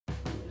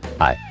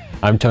Hi,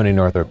 I'm Tony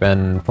Northrup,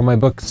 and for my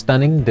book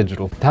Stunning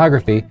Digital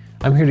Photography,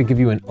 I'm here to give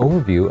you an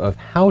overview of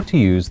how to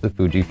use the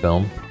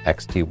Fujifilm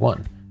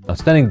X-T1. Now,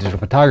 Stunning Digital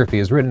Photography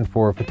is written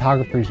for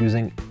photographers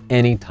using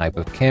any type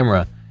of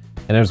camera,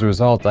 and as a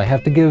result, I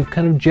have to give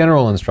kind of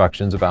general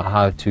instructions about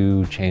how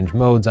to change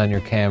modes on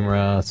your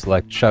camera,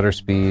 select shutter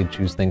speed,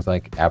 choose things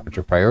like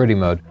aperture priority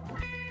mode,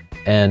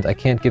 and I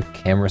can't give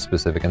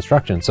camera-specific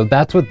instructions. So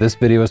that's what this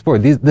video is for.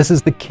 This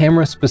is the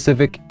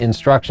camera-specific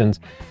instructions.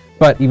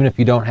 But even if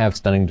you don't have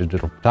Stunning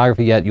Digital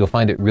Photography yet, you'll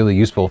find it really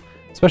useful,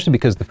 especially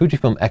because the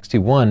Fujifilm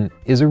X-T1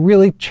 is a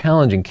really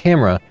challenging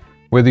camera.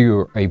 Whether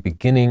you're a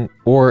beginning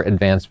or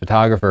advanced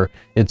photographer,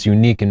 it's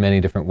unique in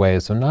many different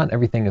ways, so not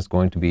everything is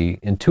going to be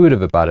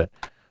intuitive about it.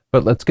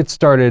 But let's get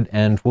started,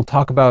 and we'll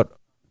talk about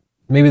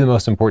maybe the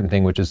most important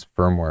thing, which is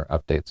firmware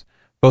updates.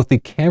 Both the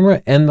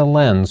camera and the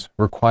lens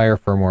require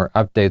firmware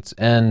updates,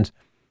 and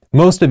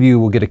most of you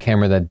will get a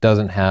camera that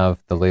doesn't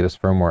have the latest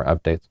firmware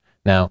updates.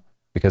 Now,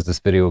 because this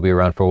video will be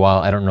around for a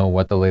while, I don't know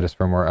what the latest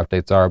firmware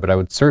updates are, but I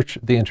would search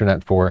the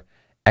internet for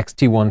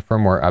X-T1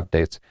 firmware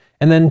updates,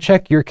 and then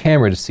check your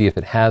camera to see if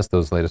it has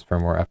those latest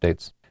firmware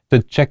updates.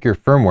 To check your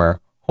firmware,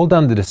 hold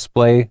down the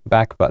display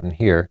back button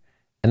here,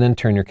 and then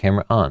turn your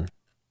camera on.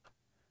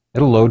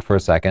 It'll load for a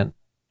second,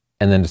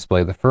 and then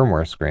display the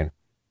firmware screen.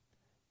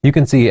 You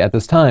can see at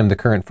this time the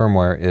current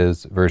firmware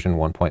is version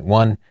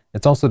 1.1.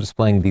 It's also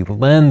displaying the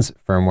lens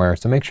firmware,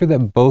 so make sure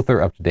that both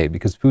are up to date,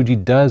 because Fuji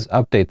does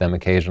update them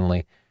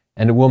occasionally,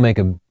 and it will make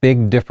a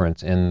big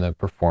difference in the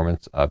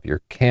performance of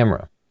your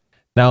camera.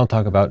 Now I'll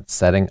talk about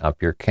setting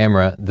up your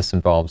camera. This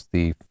involves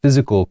the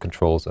physical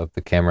controls of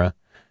the camera.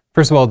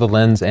 First of all, the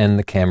lens and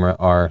the camera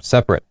are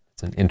separate.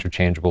 It's an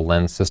interchangeable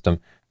lens system.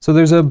 So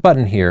there's a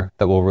button here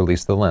that will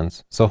release the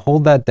lens. So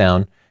hold that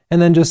down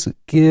and then just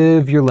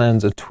give your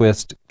lens a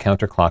twist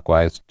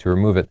counterclockwise to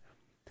remove it.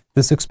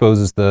 This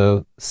exposes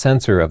the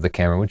sensor of the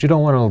camera, which you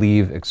don't want to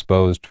leave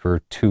exposed for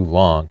too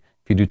long.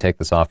 If you do take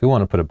this off, you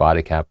want to put a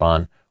body cap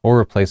on or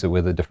replace it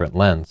with a different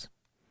lens.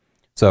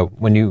 So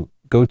when you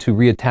go to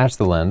reattach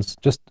the lens,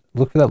 just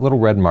look for that little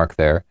red mark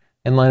there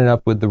and line it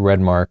up with the red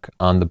mark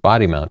on the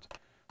body mount.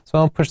 So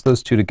I'll push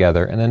those two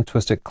together and then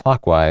twist it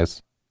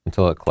clockwise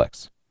until it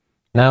clicks.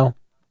 Now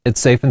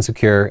it's safe and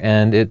secure,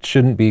 and it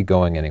shouldn't be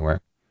going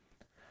anywhere.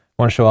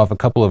 I want to show off a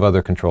couple of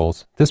other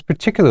controls. This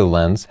particular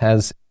lens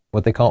has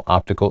what they call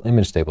optical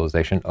image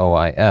stabilization,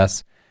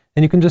 OIS,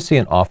 and you can just see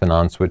an off and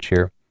on switch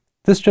here.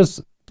 This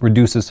just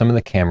reduces some of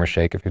the camera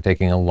shake if you're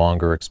taking a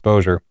longer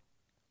exposure.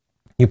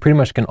 You pretty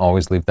much can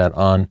always leave that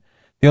on.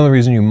 The only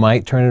reason you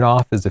might turn it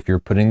off is if you're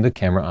putting the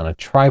camera on a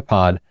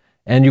tripod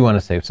and you want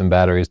to save some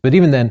batteries. But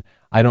even then,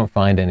 I don't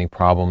find any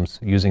problems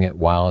using it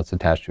while it's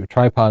attached to a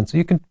tripod, so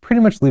you can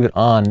pretty much leave it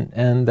on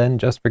and then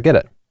just forget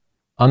it.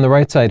 On the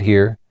right side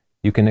here,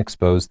 you can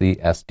expose the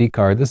SD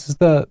card. This is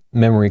the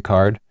memory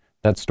card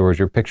that stores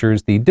your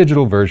pictures. The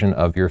digital version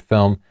of your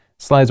film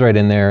slides right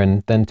in there,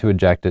 and then to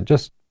eject it,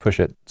 just push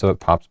it so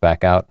it pops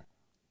back out.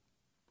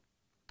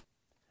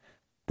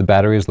 The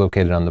battery is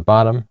located on the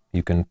bottom.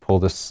 You can pull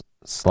this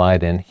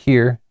slide in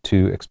here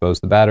to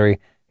expose the battery.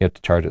 You have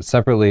to charge it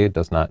separately. It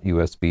does not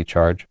USB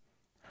charge.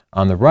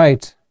 On the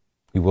right,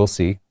 you will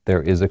see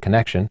there is a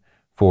connection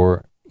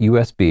for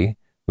USB,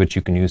 which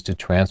you can use to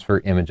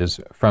transfer images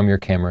from your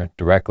camera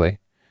directly,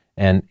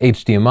 and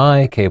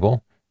HDMI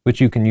cable,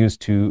 which you can use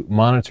to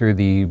monitor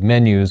the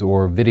menus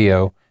or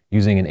video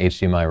using an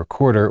HDMI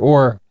recorder,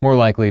 or more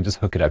likely just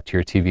hook it up to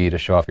your TV to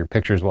show off your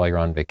pictures while you're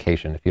on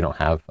vacation if you don't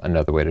have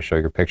another way to show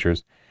your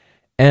pictures.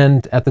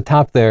 And at the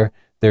top there,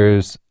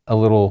 there's a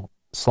little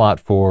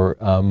slot for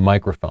a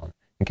microphone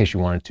in case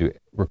you wanted to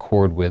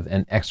record with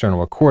an external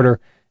recorder.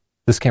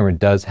 This camera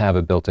does have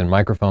a built-in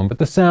microphone, but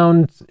the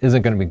sound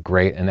isn't going to be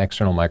great. An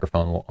external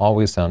microphone will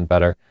always sound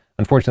better.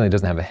 Unfortunately, it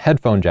doesn't have a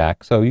headphone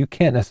jack, so you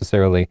can't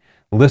necessarily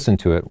listen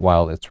to it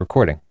while it's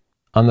recording.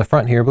 On the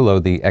front here below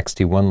the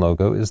X-T1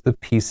 logo is the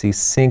PC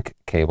sync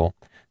cable.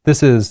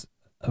 This is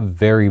a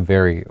very,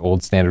 very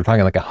old standard. We're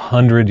talking like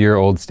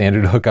 100-year-old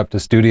standard hookup to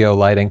studio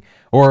lighting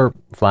or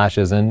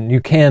flashes, and you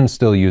can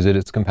still use it.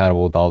 It's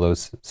compatible with all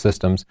those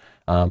systems,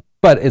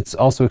 but it's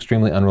also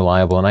extremely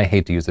unreliable, and I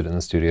hate to use it in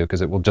the studio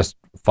because it will just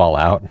fall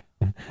out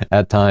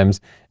at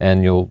times,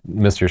 and you'll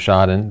miss your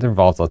shot, and it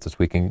involves lots of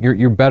tweaking.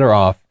 You're better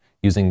off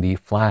using the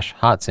flash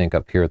hot sync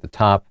up here at the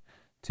top.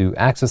 To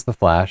access the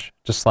flash,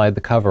 just slide the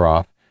cover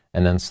off,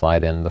 and then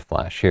slide in the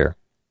flash here.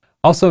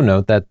 Also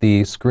note that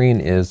the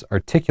screen is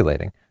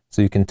articulating,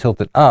 so you can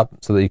tilt it up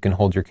so that you can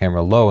hold your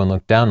camera low and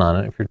look down on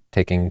it if you're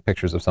taking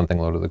pictures of something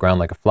low to the ground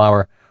like a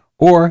flower,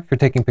 or if you're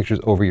taking pictures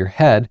over your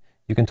head,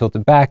 you can tilt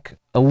it back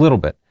a little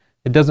bit.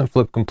 It doesn't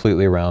flip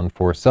completely around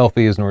for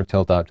selfies nor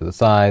tilt out to the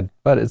side,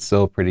 but it's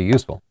still pretty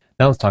useful.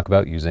 Now let's talk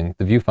about using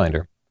the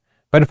viewfinder.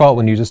 By default,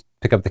 when you just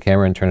pick up the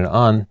camera and turn it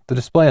on, the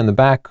display on the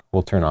back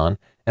will turn on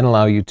and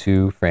allow you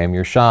to frame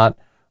your shot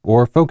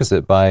or focus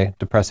it by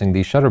depressing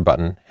the shutter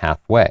button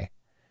halfway.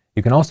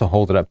 You can also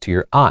hold it up to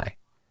your eye.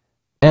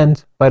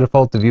 And by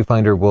default, the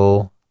viewfinder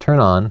will turn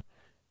on,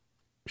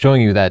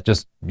 showing you that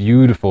just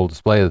beautiful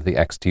display that the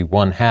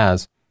X-T1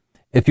 has.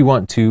 If you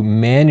want to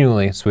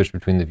manually switch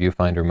between the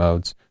viewfinder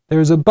modes,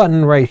 there's a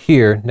button right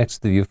here next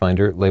to the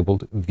viewfinder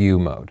labeled View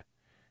Mode.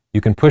 You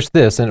can push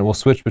this and it will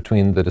switch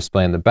between the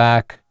display in the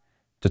back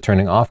to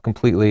turning off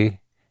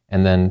completely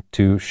and then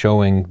to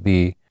showing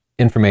the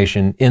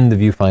information in the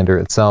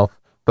viewfinder itself.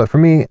 But for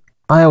me,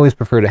 I always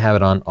prefer to have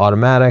it on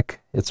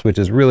automatic. It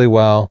switches really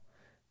well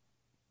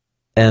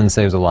and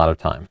saves a lot of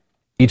time.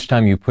 Each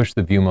time you push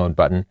the View Mode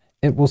button,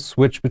 it will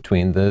switch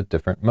between the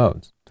different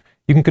modes.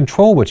 You can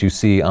control what you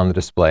see on the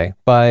display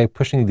by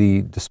pushing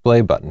the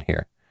display button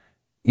here.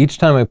 Each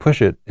time I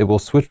push it, it will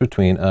switch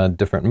between a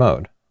different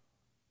mode.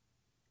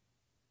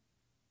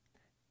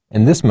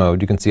 In this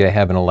mode, you can see I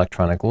have an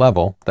electronic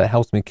level that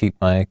helps me keep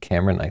my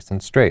camera nice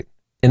and straight.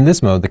 In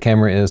this mode, the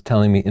camera is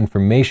telling me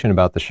information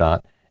about the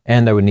shot,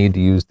 and I would need to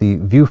use the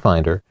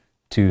viewfinder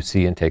to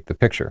see and take the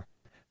picture.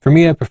 For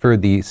me, I prefer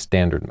the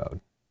standard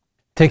mode.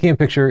 Taking a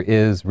picture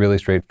is really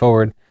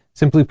straightforward.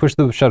 Simply push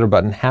the shutter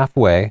button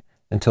halfway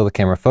until the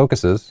camera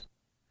focuses,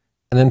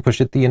 and then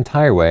push it the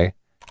entire way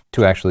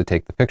to actually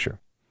take the picture.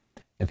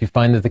 If you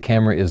find that the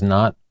camera is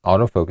not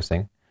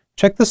autofocusing,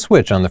 check the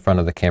switch on the front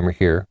of the camera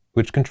here,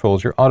 which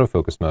controls your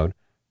autofocus mode.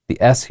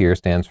 The S here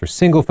stands for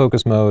single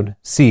focus mode,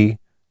 C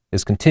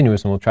is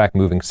continuous and will track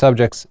moving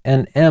subjects,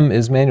 and M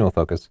is manual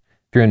focus.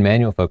 If you're in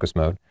manual focus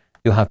mode,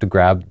 you'll have to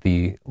grab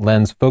the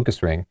lens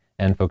focus ring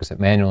and focus it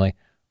manually.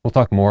 We'll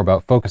talk more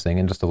about focusing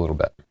in just a little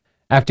bit.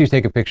 After you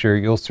take a picture,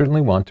 you'll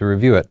certainly want to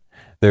review it.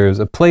 There's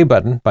a play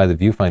button by the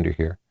viewfinder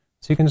here,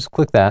 so you can just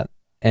click that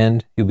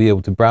and you'll be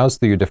able to browse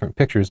through your different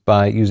pictures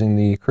by using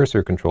the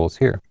cursor controls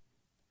here.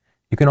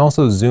 You can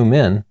also zoom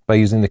in by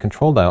using the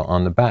control dial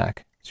on the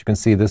back. As you can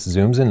see, this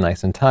zooms in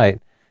nice and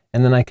tight,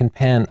 and then I can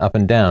pan up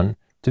and down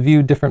to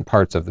view different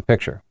parts of the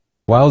picture.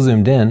 While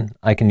zoomed in,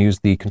 I can use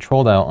the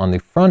control dial on the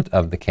front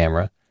of the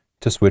camera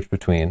to switch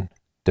between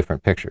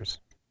different pictures.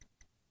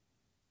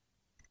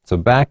 So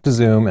back to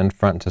zoom and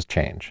front to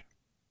change.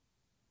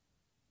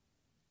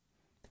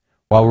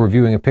 While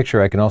reviewing a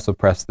picture, I can also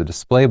press the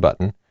display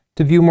button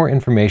to view more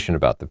information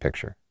about the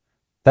picture.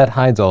 That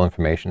hides all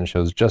information and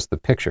shows just the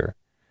picture.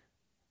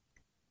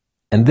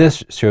 And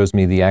this shows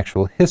me the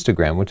actual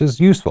histogram, which is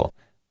useful.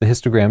 The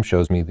histogram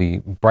shows me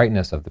the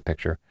brightness of the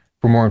picture.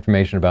 For more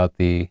information about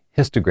the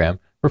histogram,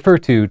 refer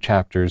to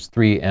chapters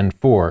 3 and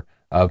 4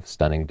 of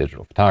Stunning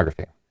Digital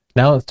Photography.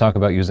 Now let's talk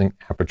about using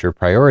aperture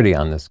priority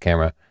on this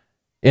camera.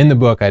 In the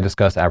book, I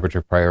discuss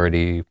aperture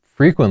priority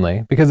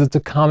frequently because it's a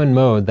common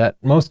mode that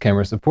most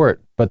cameras support,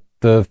 but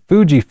the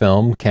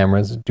Fujifilm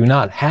cameras do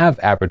not have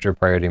aperture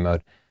priority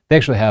mode. They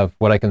actually have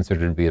what I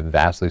consider to be a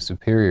vastly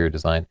superior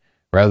design.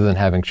 Rather than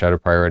having shutter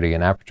priority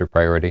and aperture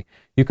priority,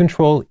 you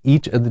control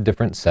each of the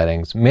different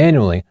settings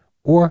manually,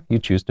 or you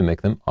choose to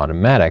make them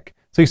automatic,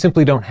 so you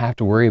simply don't have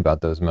to worry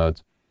about those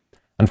modes.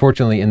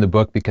 Unfortunately, in the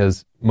book,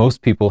 because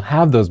most people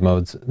have those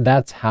modes,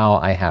 that's how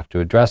I have to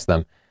address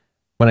them.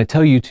 When I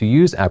tell you to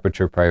use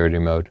aperture priority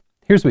mode,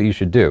 here's what you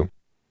should do.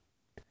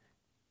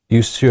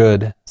 You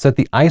should set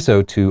the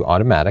ISO to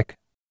automatic.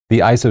 The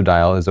ISO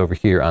dial is over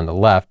here on the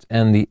left,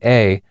 and the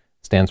A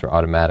stands for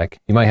automatic.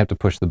 You might have to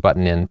push the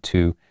button in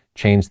to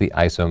change the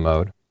ISO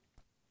mode.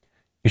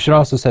 You should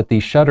also set the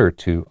shutter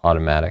to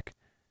automatic.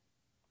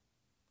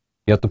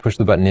 You have to push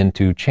the button in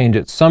to change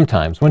it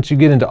sometimes. Once you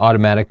get into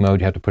automatic mode,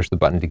 you have to push the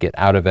button to get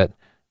out of it.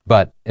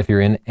 But if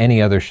you're in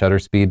any other shutter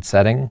speed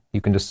setting,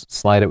 you can just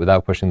slide it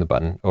without pushing the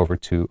button over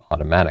to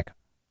automatic.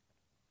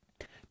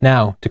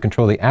 Now, to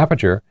control the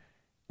aperture,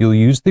 you'll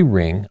use the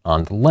ring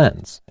on the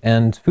lens.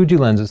 And Fuji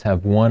lenses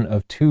have one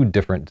of two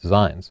different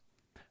designs.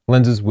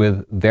 Lenses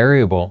with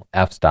variable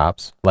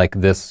f-stops, like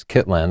this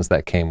kit lens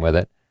that came with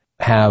it,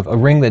 have a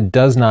ring that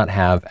does not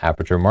have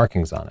aperture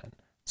markings on it.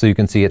 So you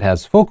can see it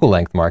has focal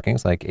length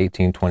markings like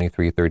 18,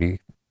 23,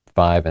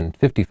 35, and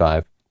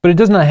 55, but it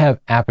does not have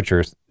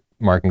aperture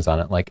markings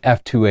on it like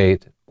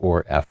f2.8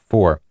 or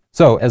f4.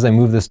 So as I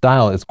move this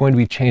dial, it's going to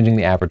be changing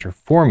the aperture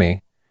for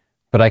me,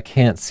 but I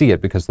can't see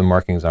it because the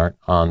markings aren't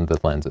on the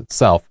lens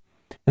itself.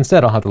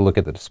 Instead, I'll have to look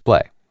at the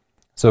display.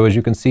 So as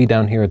you can see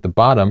down here at the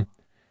bottom,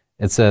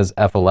 it says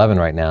f11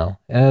 right now.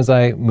 As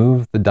I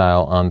move the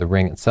dial on the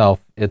ring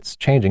itself, it's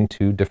changing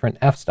to different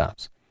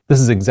f-stops. This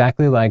is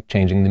exactly like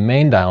changing the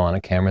main dial on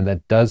a camera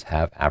that does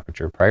have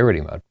aperture priority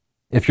mode.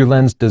 If your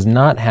lens does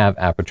not have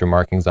aperture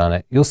markings on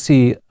it, you'll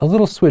see a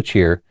little switch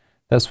here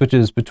that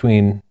switches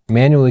between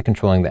manually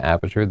controlling the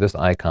aperture, this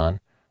icon,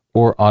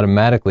 or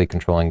automatically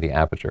controlling the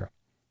aperture.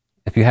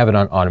 If you have it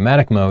on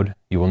automatic mode,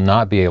 you will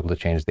not be able to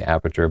change the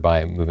aperture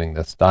by moving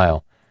this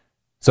dial.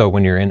 So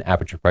when you're in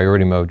aperture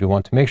priority mode, you'll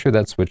want to make sure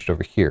that's switched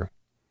over here.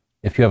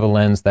 If you have a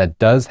lens that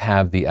does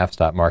have the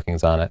f-stop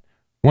markings on it,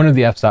 one of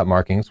the f-stop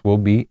markings will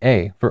be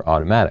A for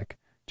automatic.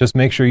 Just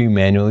make sure you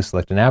manually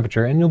select an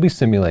aperture and you'll be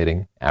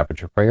simulating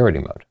aperture priority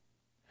mode.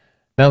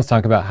 Now let's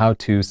talk about how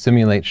to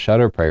simulate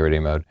shutter priority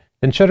mode.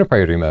 In shutter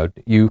priority mode,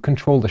 you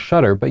control the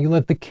shutter, but you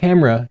let the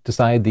camera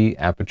decide the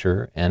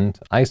aperture and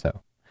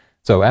ISO.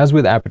 So as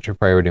with aperture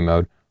priority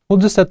mode, we'll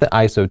just set the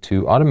ISO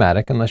to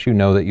automatic unless you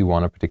know that you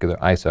want a particular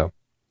ISO.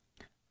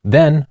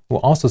 Then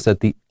we'll also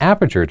set the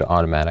aperture to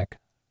automatic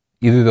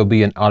Either there'll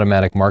be an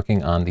automatic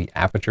marking on the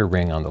aperture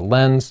ring on the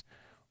lens,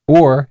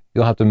 or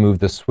you'll have to move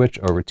the switch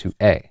over to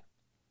A.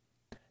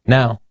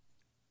 Now,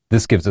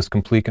 this gives us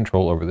complete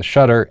control over the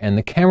shutter, and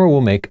the camera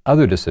will make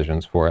other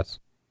decisions for us.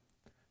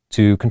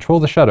 To control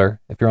the shutter,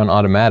 if you're on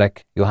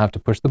automatic, you'll have to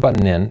push the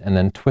button in and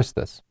then twist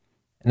this.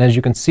 And as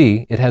you can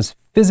see, it has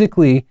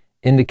physically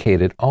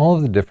indicated all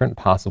of the different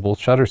possible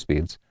shutter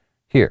speeds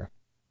here.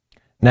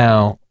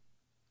 Now,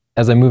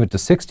 as I move it to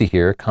 60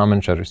 here,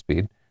 common shutter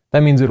speed,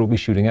 that means it'll be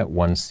shooting at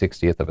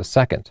 1/60th of a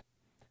second.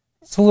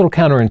 It's a little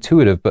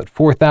counterintuitive, but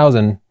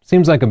 4,000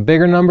 seems like a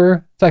bigger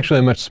number. It's actually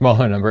a much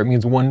smaller number. It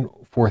means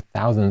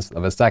 1/4000th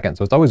of a second.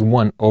 So it's always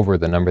 1 over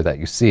the number that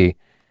you see.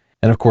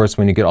 And of course,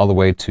 when you get all the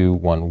way to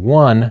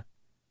 1/1,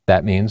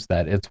 that means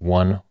that it's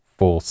 1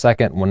 full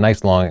second, one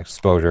nice long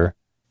exposure.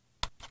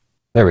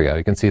 There we go.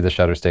 You can see the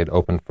shutter stayed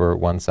open for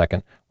 1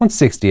 second.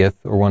 1/60th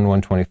or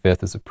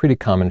 1/125th is a pretty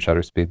common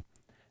shutter speed.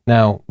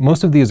 Now,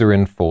 most of these are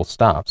in full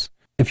stops.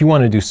 If you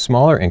want to do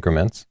smaller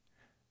increments,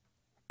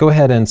 go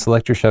ahead and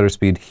select your shutter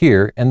speed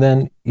here and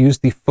then use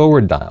the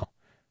forward dial.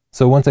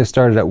 So once I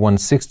started at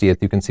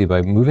 1/60th, you can see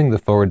by moving the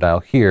forward dial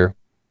here,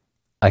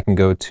 I can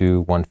go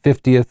to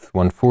 1/50th,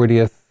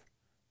 1/40th,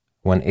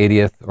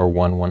 1/80th, or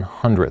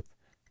 1/100th.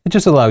 It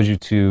just allows you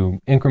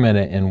to increment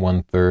it in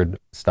 1/3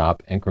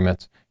 stop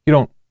increments. You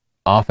don't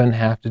often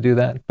have to do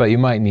that, but you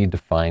might need to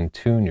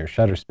fine-tune your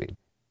shutter speed.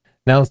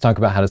 Now let's talk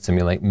about how to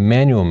simulate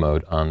manual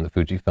mode on the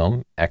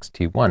Fujifilm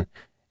X-T1.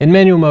 In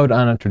manual mode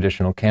on a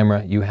traditional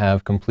camera, you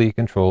have complete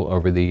control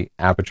over the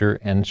aperture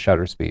and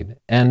shutter speed,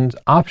 and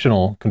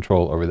optional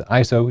control over the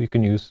ISO. You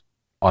can use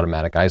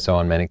automatic ISO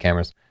on many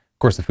cameras. Of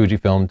course, the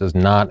Fujifilm does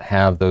not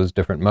have those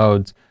different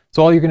modes,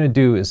 so all you're going to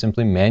do is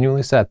simply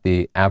manually set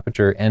the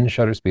aperture and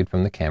shutter speed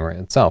from the camera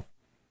itself.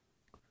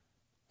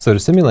 So to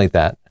simulate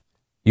that,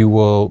 you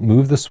will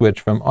move the switch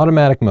from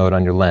automatic mode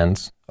on your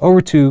lens over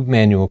to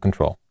manual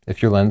control.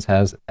 If your lens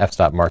has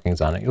f-stop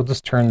markings on it, you'll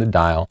just turn the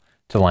dial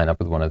to line up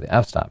with one of the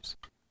f-stops.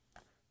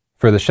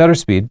 For the shutter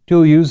speed,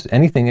 you'll use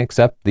anything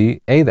except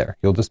the A there.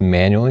 You'll just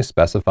manually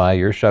specify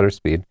your shutter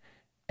speed.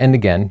 And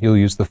again, you'll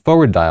use the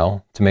forward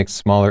dial to make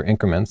smaller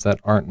increments that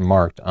aren't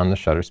marked on the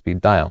shutter speed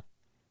dial.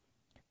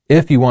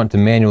 If you want to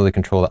manually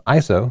control the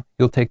ISO,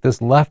 you'll take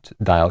this left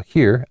dial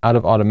here out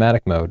of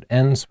automatic mode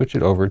and switch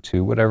it over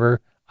to whatever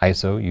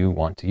ISO you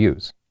want to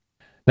use.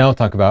 Now we'll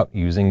talk about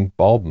using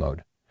bulb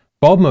mode.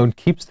 Bulb mode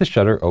keeps the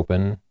shutter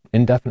open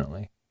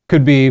indefinitely.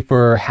 Could be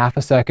for half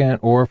a second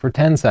or for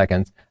 10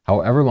 seconds,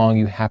 however long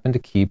you happen to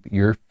keep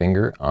your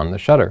finger on the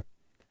shutter.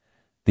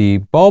 The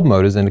bulb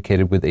mode is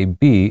indicated with a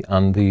B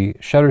on the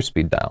shutter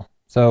speed dial.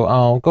 So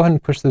I'll go ahead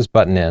and push this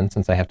button in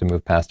since I have to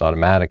move past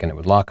automatic and it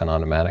would lock on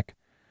automatic.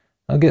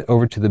 I'll get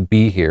over to the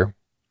B here.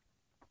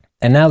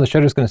 And now the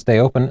shutter is going to stay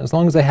open as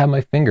long as I have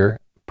my finger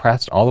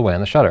pressed all the way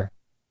on the shutter.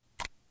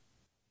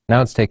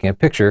 Now it's taking a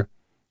picture,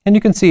 and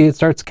you can see it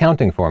starts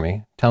counting for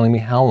me, telling me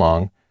how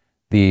long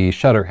the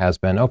shutter has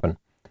been open.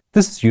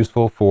 This is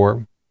useful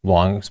for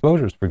long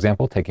exposures, for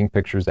example, taking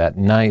pictures at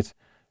night,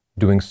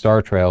 doing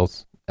star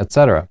trails,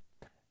 etc.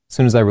 As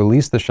soon as I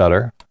release the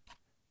shutter,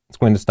 it's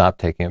going to stop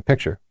taking a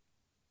picture.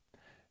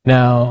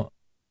 Now,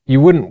 you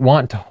wouldn't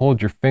want to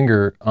hold your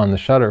finger on the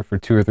shutter for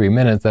 2 or 3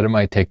 minutes that it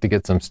might take to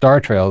get some star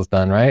trails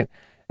done, right?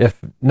 If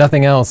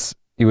nothing else,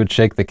 you would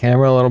shake the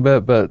camera a little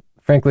bit, but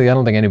frankly, I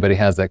don't think anybody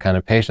has that kind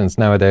of patience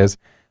nowadays.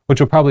 What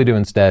you'll probably do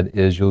instead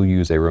is you'll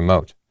use a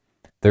remote.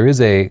 There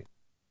is a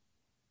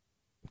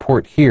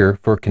port here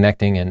for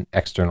connecting an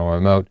external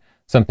remote,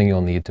 something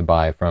you'll need to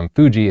buy from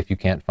Fuji if you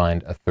can't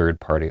find a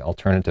third-party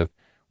alternative.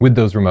 With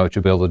those remotes,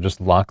 you'll be able to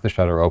just lock the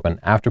shutter open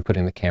after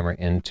putting the camera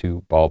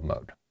into bulb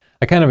mode.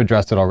 I kind of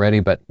addressed it already,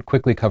 but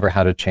quickly cover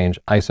how to change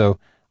ISO.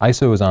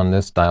 ISO is on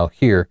this dial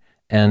here,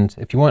 and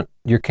if you want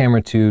your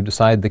camera to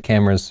decide the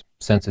camera's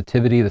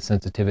sensitivity, the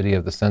sensitivity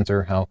of the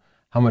sensor, how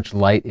much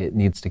light it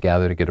needs to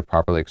gather to get a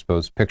properly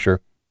exposed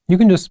picture, you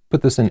can just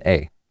put this in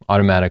A,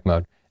 automatic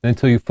mode. And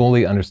until you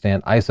fully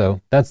understand ISO,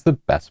 that's the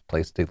best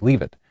place to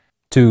leave it.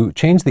 To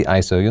change the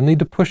ISO, you'll need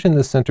to push in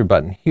the center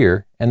button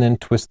here and then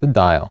twist the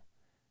dial.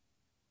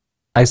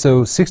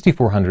 ISO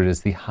 6400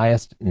 is the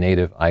highest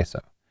native ISO.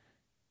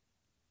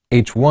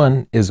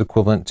 H1 is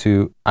equivalent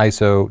to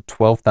ISO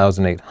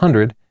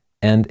 12800,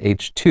 and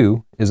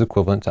H2 is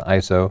equivalent to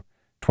ISO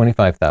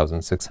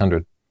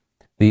 25600.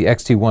 The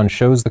X-T1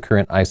 shows the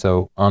current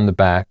ISO on the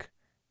back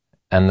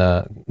and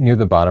near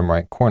the bottom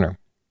right corner.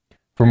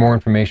 For more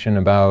information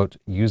about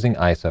using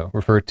ISO,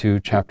 refer to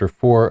Chapter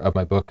 4 of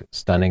my book,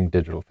 Stunning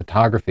Digital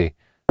Photography.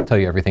 I'll tell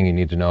you everything you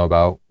need to know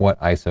about what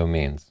ISO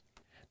means.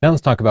 Now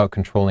let's talk about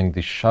controlling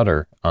the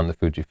shutter on the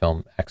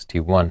Fujifilm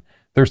X-T1.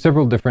 There are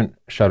several different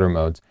shutter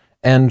modes,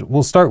 and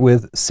we'll start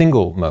with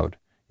single mode.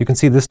 You can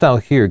see this dial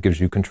here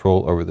gives you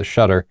control over the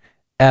shutter.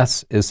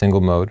 S is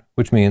single mode,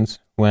 which means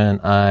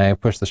when I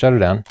push the shutter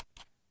down,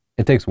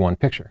 it takes one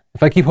picture.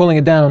 If I keep holding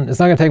it down, it's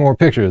not going to take more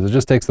pictures. It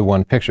just takes the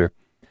one picture.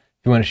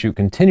 If you want to shoot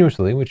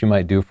continuously, which you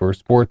might do for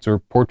sports or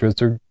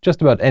portraits or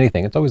just about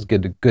anything, it's always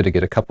good to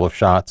get a couple of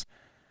shots.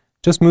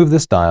 Just move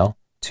this dial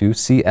to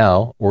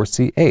CL or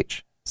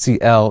CH.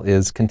 CL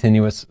is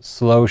continuous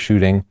slow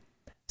shooting.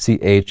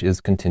 CH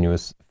is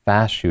continuous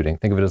fast shooting.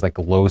 Think of it as like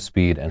low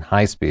speed and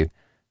high speed.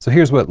 So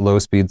here's what low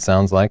speed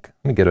sounds like.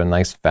 Let me get a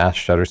nice fast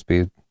shutter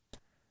speed.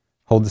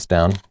 Hold this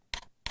down.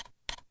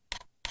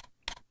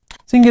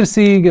 So you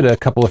can get a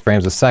couple of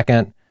frames a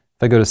second.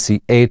 If I go to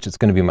CH, it's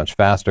going to be much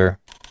faster.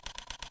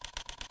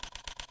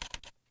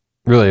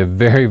 Really a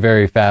very,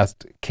 very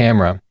fast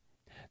camera.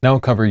 Now we'll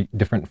cover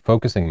different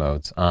focusing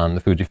modes on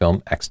the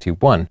Fujifilm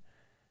X-T1.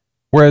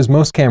 Whereas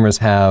most cameras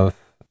have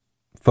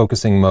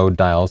focusing mode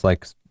dials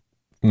like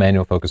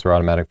manual focus or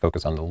automatic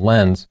focus on the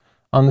lens,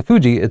 on the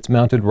Fuji it's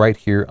mounted right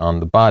here on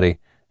the body.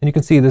 And you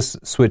can see this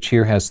switch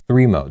here has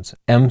 3 modes,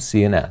 M,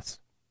 C, and S.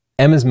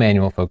 M is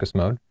manual focus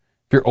mode.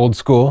 If you're old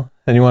school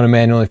and you want to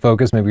manually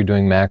focus, maybe you're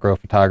doing macro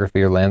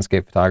photography or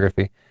landscape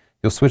photography,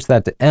 you'll switch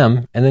that to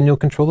M, and then you'll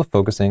control the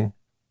focusing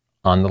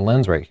on the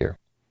lens right here.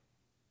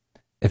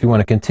 If you want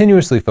to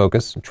continuously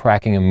focus,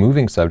 tracking a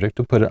moving subject,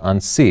 you'll put it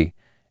on C.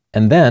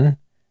 And then,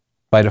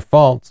 by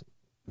default,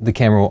 the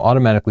camera will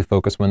automatically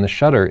focus when the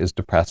shutter is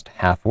depressed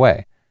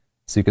halfway.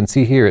 So you can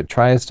see here, it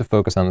tries to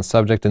focus on the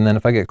subject, and then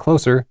if I get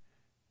closer,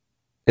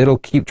 it'll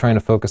keep trying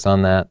to focus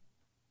on that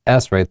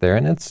S right there,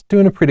 and it's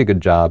doing a pretty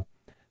good job.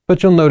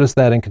 But you'll notice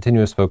that in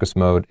continuous focus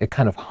mode, it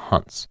kind of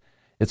hunts.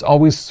 It's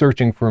always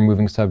searching for a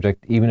moving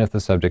subject, even if the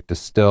subject is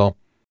still.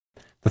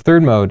 The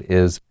third mode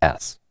is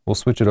S. We'll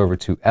switch it over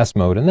to S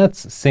mode, and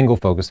that's single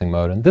focusing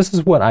mode. And this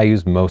is what I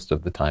use most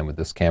of the time with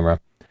this camera.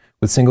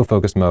 With single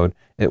focus mode,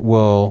 it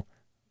will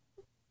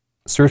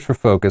search for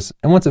focus,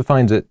 and once it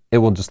finds it, it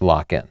will just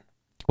lock in.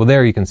 Well,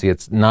 there you can see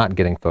it's not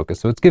getting focus.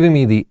 So it's giving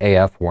me the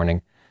AF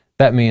warning.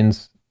 That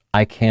means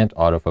I can't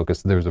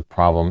autofocus. There's a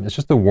problem. It's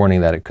just a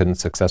warning that it couldn't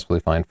successfully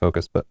find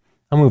focus. But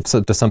I'll move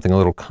to something a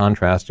little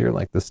contrastier,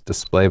 like this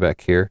display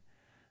back here.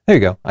 There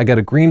you go. I got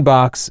a green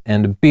box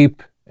and a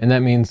beep, and that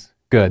means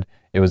good.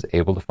 It was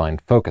able to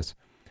find focus.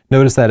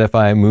 Notice that if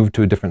I move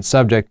to a different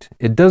subject,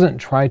 it doesn't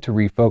try to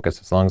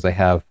refocus as long as I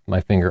have my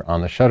finger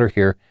on the shutter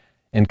here.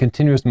 In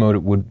continuous mode,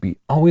 it would be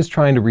always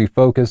trying to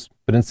refocus,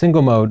 but in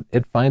single mode,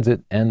 it finds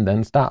it and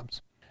then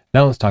stops.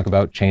 Now let's talk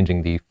about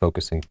changing the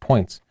focusing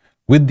points.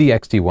 With the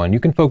X-T1, you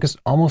can focus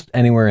almost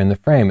anywhere in the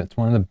frame. It's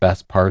one of the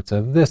best parts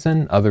of this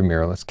and other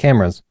mirrorless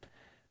cameras.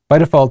 By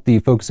default, the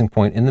focusing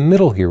point in the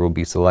middle here will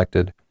be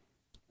selected.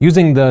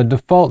 Using the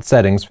default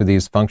settings for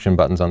these function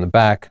buttons on the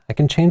back, I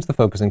can change the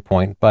focusing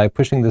point by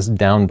pushing this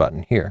down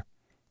button here.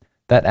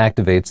 That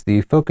activates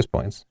the focus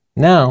points.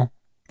 Now,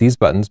 these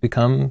buttons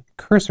become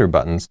cursor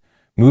buttons,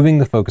 moving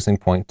the focusing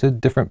point to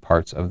different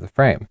parts of the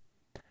frame.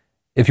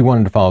 If you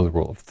wanted to follow the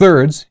rule of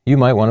thirds, you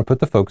might want to put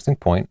the focusing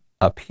point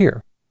up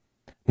here.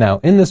 Now,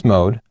 in this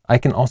mode, I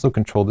can also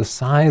control the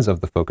size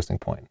of the focusing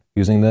point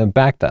using the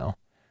back dial.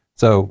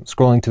 So,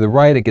 scrolling to the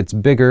right, it gets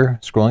bigger.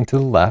 Scrolling to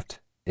the left,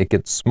 it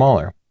gets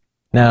smaller.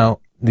 Now,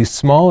 the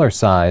smaller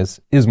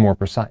size is more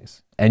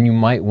precise, and you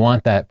might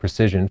want that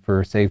precision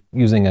for, say,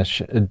 using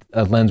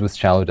a lens with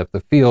shallow depth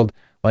of field,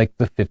 like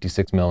the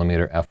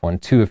 56mm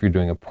f1.2 if you're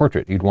doing a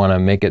portrait. You'd want to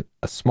make it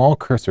a small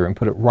cursor and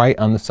put it right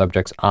on the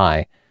subject's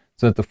eye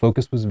so that the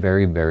focus was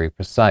very, very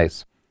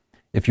precise.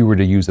 If you were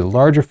to use a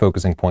larger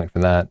focusing point for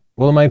that,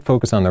 well, it might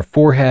focus on their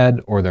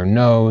forehead or their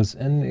nose,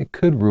 and it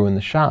could ruin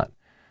the shot.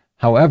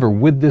 However,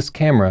 with this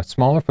camera,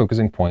 smaller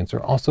focusing points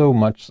are also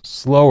much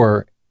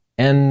slower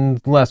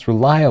and less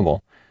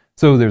reliable.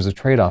 So there's a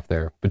trade-off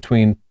there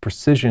between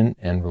precision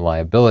and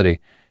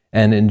reliability.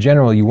 And in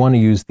general, you want to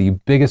use the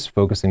biggest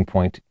focusing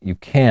point you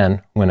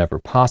can whenever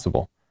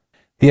possible.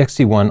 The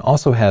X-T1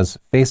 also has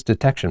face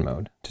detection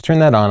mode. To turn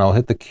that on, I'll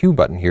hit the Q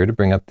button here to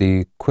bring up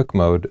the quick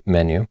mode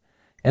menu,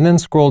 and then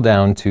scroll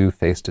down to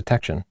face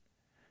detection.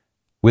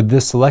 With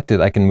this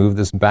selected, I can move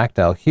this back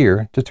dial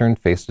here to turn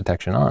face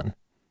detection on.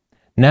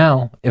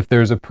 Now, if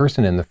there's a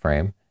person in the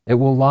frame, it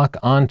will lock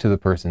onto the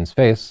person's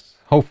face,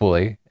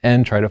 hopefully,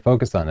 and try to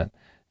focus on it.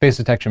 Face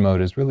detection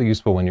mode is really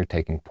useful when you're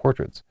taking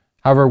portraits.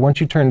 However, once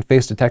you turn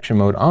face detection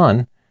mode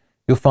on,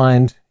 you'll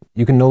find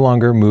you can no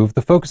longer move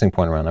the focusing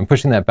point around. I'm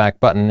pushing that back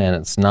button and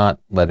it's not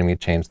letting me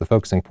change the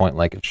focusing point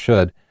like it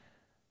should.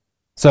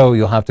 So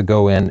you'll have to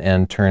go in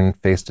and turn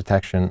face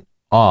detection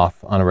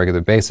off on a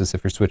regular basis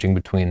if you're switching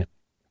between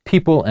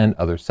people and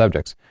other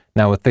subjects.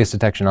 Now with face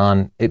detection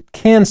on, it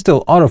can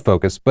still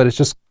autofocus, but it's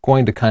just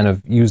going to kind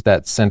of use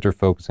that center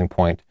focusing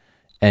point,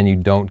 and you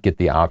don't get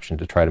the option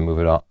to try to move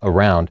it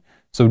around.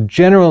 So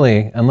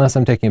generally, unless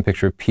I'm taking a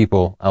picture of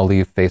people, I'll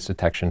leave face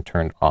detection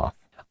turned off.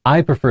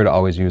 I prefer to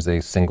always use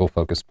a single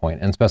focus point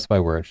and specify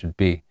where it should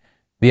be.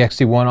 The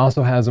X-T1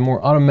 also has a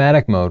more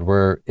automatic mode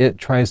where it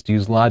tries to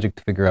use logic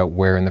to figure out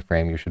where in the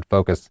frame you should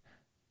focus.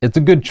 It's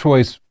a good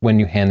choice when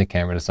you hand the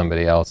camera to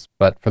somebody else,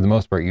 but for the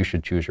most part, you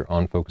should choose your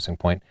own focusing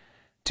point.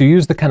 To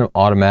use the kind of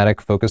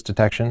automatic focus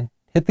detection,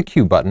 hit the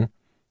Q button,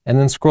 and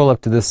then scroll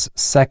up to this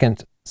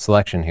second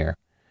selection here.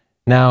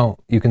 Now,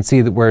 you can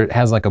see that where it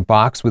has like a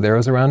box with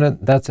arrows around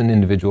it, that's an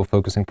individual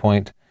focusing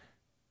point.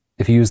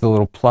 If you use the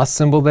little plus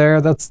symbol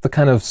there, that's the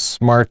kind of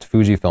smart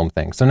Fujifilm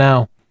thing. So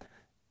now,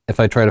 if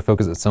I try to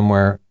focus it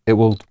somewhere, it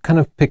will kind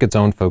of pick its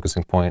own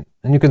focusing point.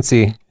 And you can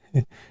see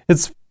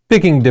it's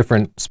picking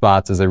different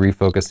spots as I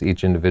refocus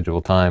each individual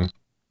time.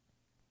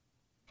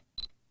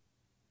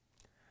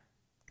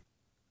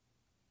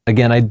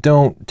 Again, I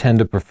don't tend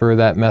to prefer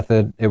that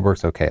method. It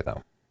works okay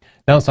though.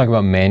 Now let's talk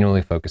about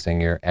manually focusing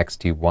your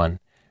X-T1.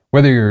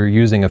 Whether you're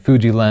using a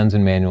Fuji lens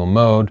in manual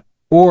mode,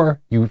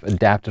 or you've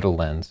adapted a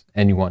lens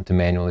and you want to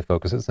manually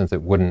focus it since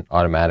it wouldn't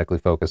automatically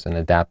focus an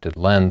adapted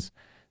lens,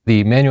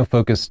 the manual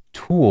focus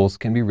tools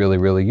can be really,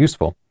 really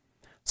useful.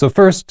 So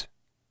first,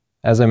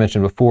 as I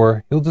mentioned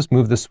before, you'll just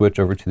move the switch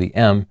over to the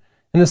M,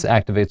 and this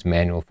activates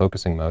manual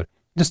focusing mode.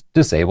 Just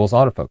disables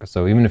autofocus,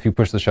 so even if you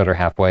push the shutter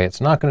halfway,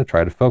 it's not going to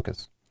try to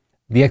focus.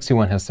 The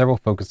X-T1 has several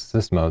focus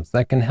assist modes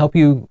that can help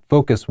you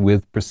focus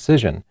with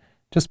precision.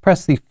 Just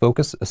press the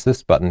focus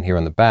assist button here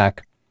on the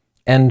back,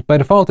 and by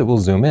default it will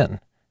zoom in.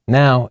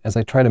 Now, as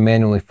I try to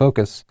manually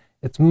focus,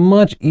 it's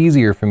much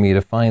easier for me to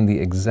find the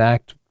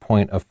exact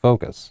point of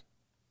focus.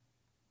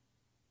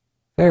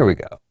 There we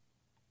go.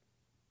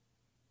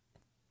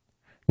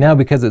 Now,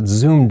 because it's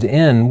zoomed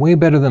in way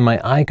better than my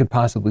eye could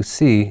possibly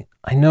see,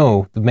 I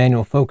know the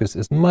manual focus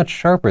is much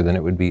sharper than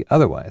it would be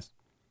otherwise.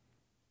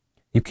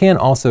 You can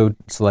also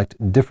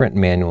select different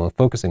manual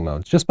focusing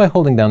modes. Just by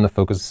holding down the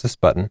focus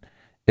assist button,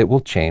 it will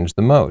change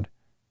the mode.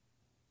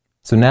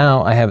 So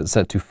now I have it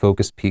set to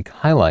focus peak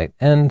highlight,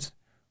 and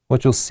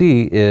what you'll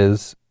see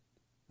is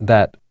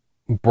that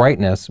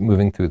brightness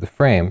moving through the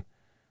frame.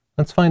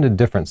 Let's find a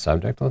different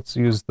subject. Let's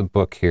use the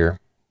book here.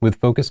 With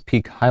focus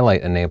peak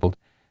highlight enabled,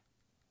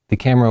 the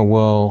camera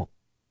will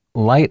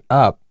light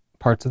up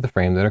parts of the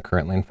frame that are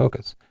currently in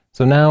focus.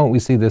 So now we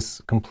see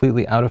this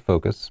completely out of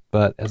focus,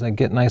 but as I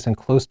get nice and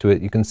close to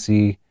it, you can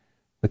see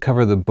the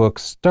cover of the book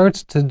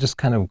starts to just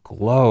kind of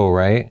glow,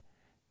 right?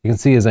 You can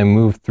see as I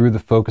move through the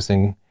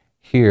focusing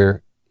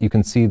here, you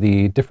can see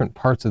the different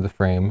parts of the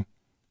frame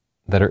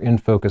that are in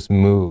focus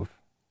move.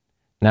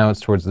 Now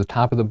it's towards the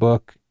top of the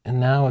book, and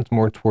now it's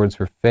more towards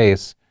her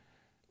face.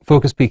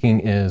 Focus peaking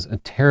is a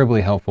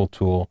terribly helpful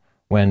tool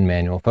when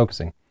manual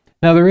focusing.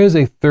 Now there is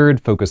a third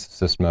focus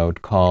assist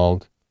mode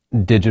called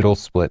digital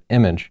split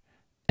image.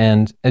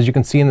 And as you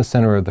can see in the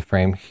center of the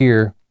frame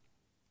here,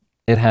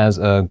 it has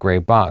a gray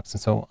box.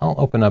 And so I'll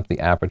open up the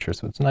aperture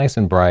so it's nice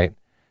and bright.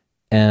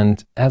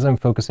 And as I'm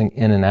focusing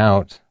in and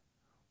out,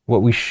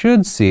 what we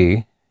should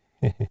see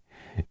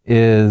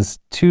is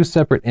two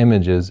separate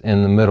images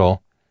in the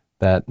middle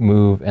that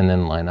move and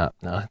then line up.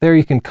 Now there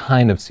you can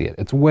kind of see it.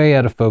 It's way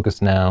out of focus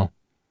now.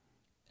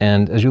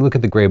 And as you look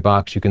at the gray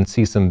box, you can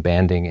see some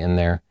banding in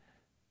there.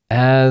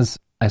 As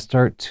I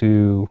start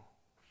to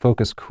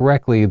focus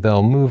correctly,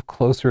 they'll move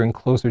closer and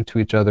closer to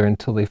each other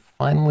until they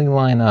finally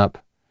line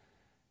up.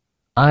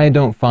 I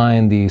don't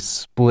find the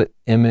split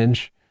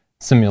image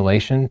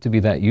simulation to be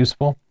that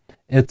useful.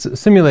 It's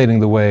simulating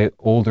the way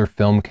older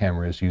film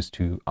cameras used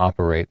to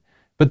operate,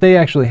 but they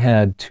actually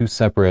had two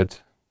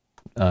separate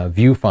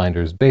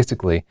viewfinders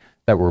basically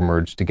that were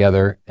merged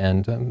together.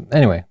 And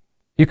anyway,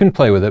 you can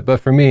play with it,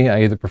 but for me,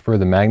 I either prefer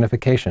the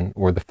magnification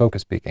or the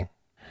focus peaking.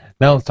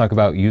 Now let's talk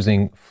about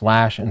using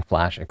flash and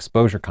flash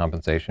exposure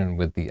compensation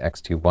with the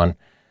X-T1.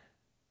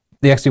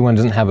 The X-T1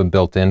 doesn't have a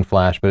built-in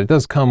flash, but it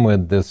does come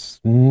with this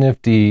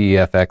nifty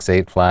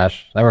EFX8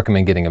 flash. I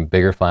recommend getting a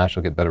bigger flash.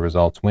 You'll get better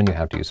results when you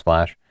have to use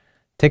flash.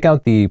 Take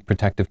out the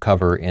protective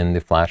cover in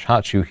the flash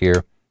hot shoe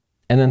here,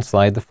 and then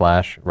slide the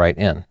flash right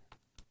in.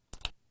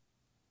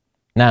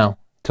 Now,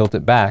 tilt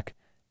it back,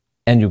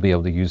 and you'll be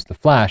able to use the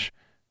flash.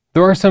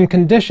 There are some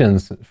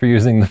conditions for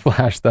using the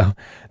flash, though.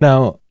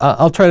 Now,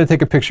 I'll try to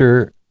take a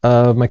picture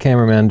of my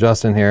cameraman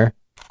Justin here,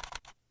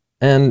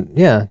 and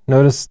yeah,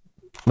 notice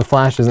the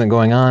flash isn't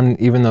going on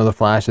even though the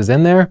flash is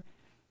in there.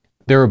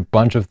 There are a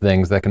bunch of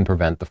things that can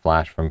prevent the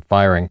flash from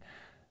firing.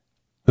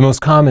 The most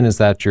common is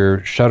that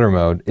your shutter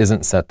mode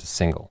isn't set to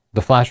single.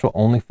 The flash will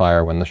only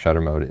fire when the shutter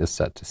mode is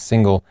set to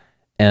single,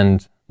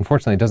 and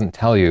unfortunately it doesn't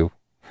tell you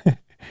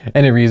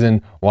any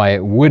reason why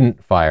it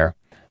wouldn't fire.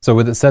 So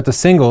with it set to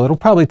single, it'll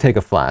probably take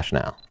a flash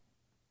now.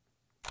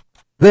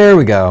 There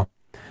we go.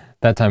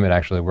 That time it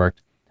actually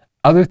worked.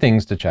 Other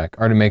things to check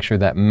are to make sure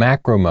that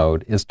macro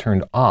mode is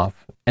turned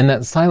off and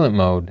that silent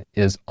mode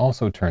is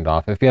also turned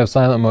off. If you have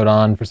silent mode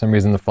on, for some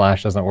reason the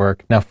flash doesn't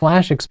work. Now,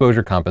 flash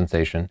exposure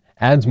compensation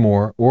adds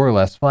more or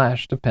less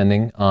flash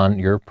depending on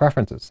your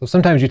preferences. So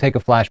sometimes you take a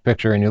flash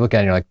picture and you look at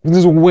it and you're like, this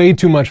is way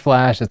too much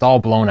flash, it's all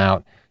blown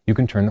out. You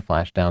can turn the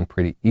flash down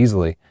pretty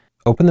easily.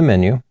 Open the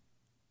menu,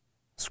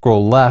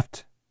 scroll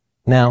left,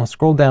 now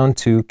scroll down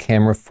to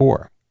camera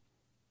 4.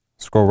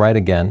 Scroll right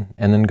again,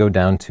 and then go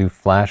down to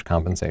flash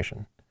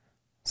compensation.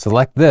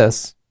 Select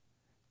this,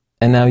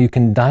 and now you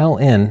can dial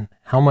in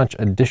how much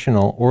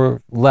additional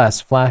or less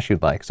flash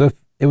you'd like. So if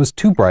it was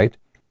too bright,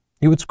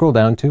 you would scroll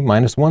down to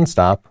 -1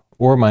 stop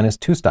or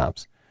 -2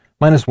 stops.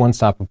 -1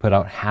 stop would put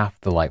out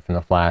half the light from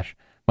the flash.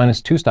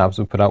 -2 stops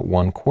would put out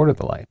 1/4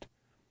 the light.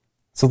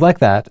 Select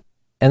that,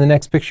 and the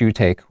next picture you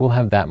take will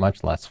have that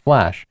much less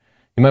flash.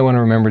 You might want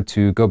to remember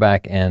to go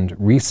back and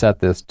reset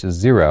this to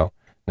 0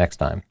 next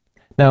time.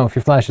 Now, if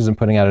your flash isn't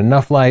putting out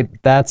enough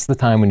light, that's the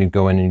time when you'd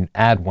go in and you'd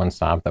add 1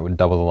 stop, that would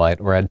double the light,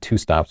 or add 2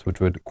 stops, which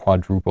would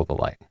quadruple the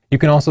light. You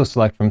can also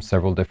select from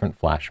several different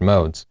flash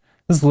modes.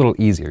 This is a little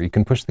easier. You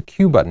can push the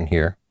Q button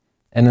here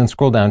and then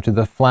scroll down to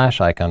the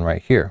flash icon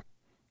right here.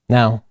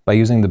 Now, by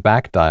using the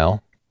back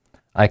dial,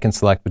 I can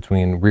select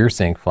between rear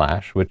sync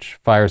flash, which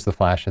fires the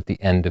flash at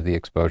the end of the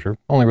exposure.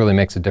 Only really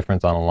makes a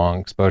difference on a long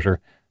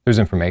exposure. There's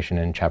information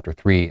in Chapter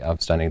 3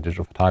 of Stunning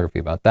Digital Photography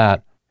about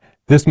that.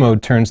 This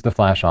mode turns the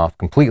flash off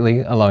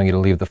completely, allowing you to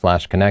leave the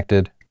flash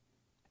connected.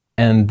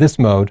 And this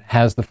mode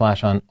has the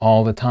flash on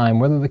all the time,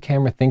 whether the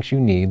camera thinks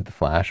you need the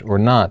flash or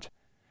not.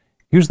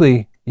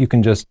 Usually, you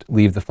can just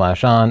leave the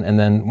flash on, and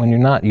then when you're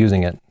not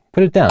using it,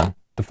 put it down.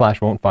 The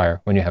flash won't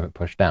fire when you have it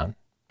pushed down.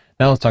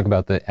 Now let's talk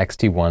about the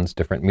X-T1's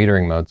different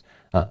metering modes.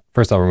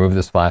 First, I'll remove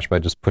this flash by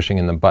just pushing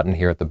in the button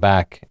here at the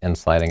back and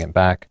sliding it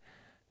back.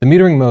 The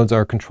metering modes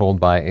are controlled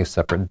by a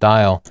separate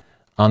dial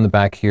on the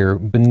back here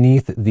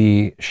beneath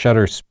the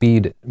shutter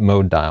speed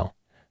mode dial.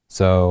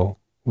 So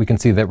we can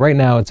see that right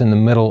now it's in the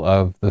middle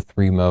of the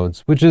 3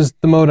 modes, which is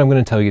the mode I'm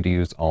going to tell you to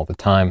use all the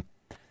time.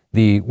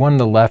 The one on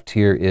the left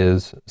here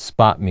is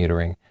spot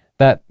metering.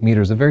 That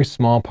meters a very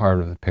small part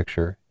of the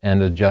picture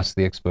and adjusts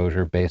the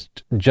exposure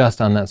based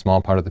just on that small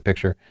part of the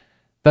picture.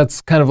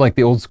 That's kind of like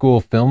the old school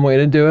film way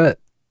to do it,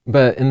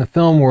 but in the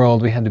film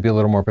world we had to be a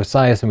little more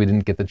precise and we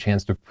didn't get the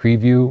chance to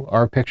preview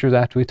our pictures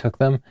after we took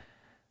them,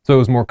 so it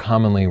was more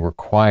commonly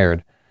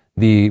required.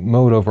 The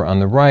mode over on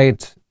the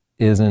right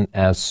isn't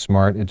as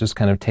smart. It just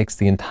kind of takes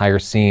the entire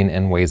scene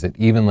and weighs it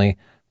evenly,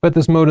 but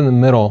this mode in the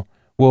middle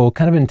will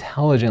kind of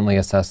intelligently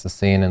assess the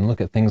scene and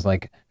look at things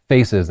like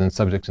faces and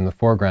subjects in the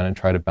foreground and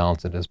try to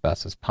balance it as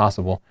best as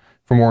possible.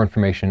 For more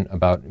information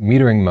about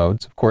metering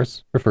modes, of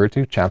course, refer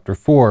to Chapter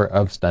 4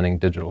 of Stunning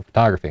Digital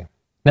Photography.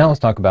 Now let's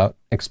talk about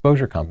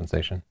exposure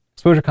compensation.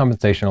 Exposure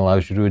compensation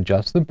allows you to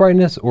adjust the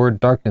brightness or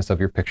darkness of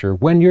your picture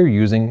when you're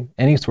using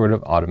any sort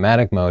of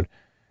automatic mode,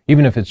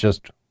 even if it's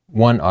just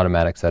one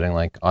automatic setting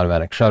like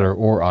automatic shutter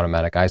or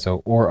automatic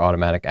ISO or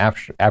automatic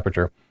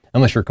aperture.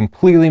 Unless you're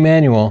completely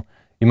manual,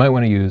 you might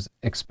want to use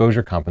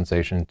exposure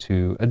compensation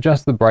to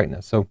adjust the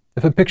brightness. So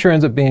if a picture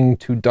ends up being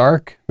too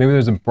dark, maybe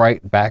there's a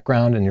bright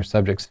background and your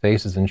subject's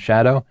face is in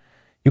shadow,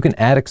 you can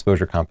add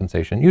exposure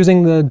compensation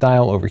using the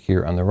dial over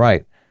here on the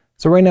right.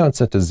 So right now it's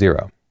set to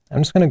 0.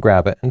 I'm just going to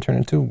grab it and turn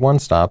it to 1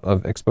 stop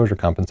of exposure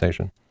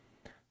compensation.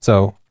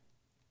 So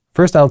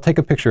first I'll take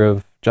a picture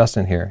of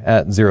Justin here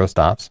at 0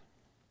 stops.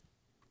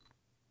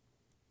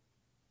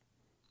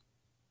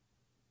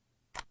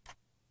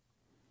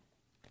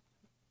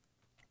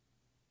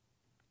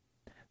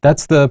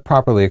 That's the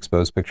properly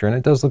exposed picture, and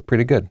it does look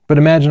pretty good. But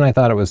imagine I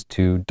thought it was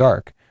too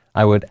dark.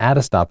 I would add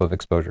a stop of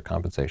exposure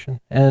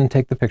compensation and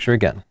take the picture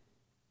again.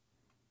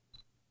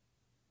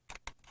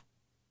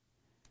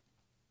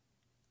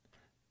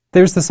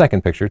 There's the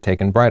second picture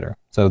taken brighter.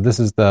 So this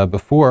is the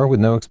before with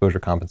no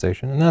exposure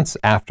compensation, and that's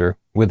after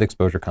with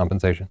exposure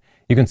compensation.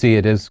 You can see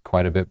it is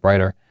quite a bit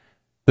brighter.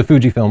 The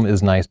Fujifilm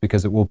is nice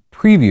because it will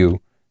preview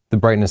the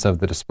brightness of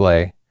the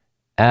display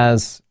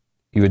as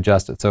you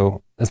adjust it.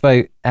 So if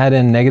I add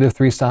in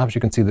 -3 stops, you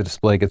can see the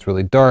display gets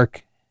really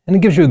dark, and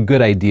it gives you a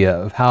good idea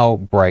of how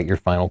bright your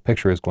final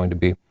picture is going to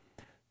be.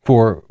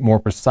 For more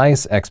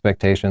precise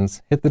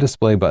expectations, hit the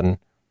display button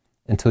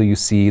until you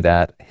see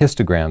that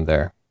histogram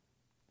there.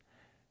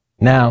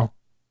 Now,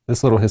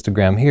 this little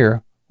histogram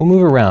here will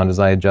move around as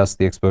I adjust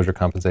the exposure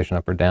compensation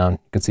up or down.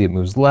 You can see it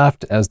moves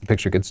left as the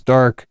picture gets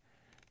dark,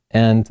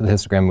 and the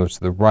histogram moves to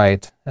the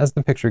right as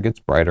the picture gets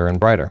brighter and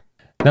brighter.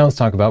 Now let's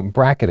talk about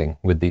bracketing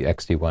with the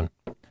X-T1.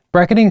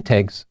 Bracketing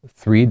takes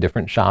 3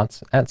 different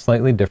shots at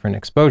slightly different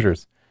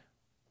exposures.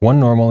 1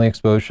 normally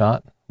exposed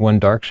shot, 1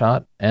 dark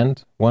shot,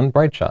 and 1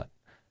 bright shot.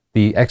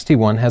 The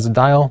X-T1 has a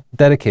dial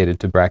dedicated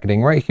to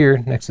bracketing right here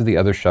next to the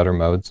other shutter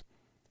modes.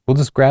 We'll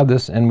just grab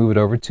this and move it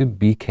over to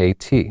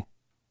BKT.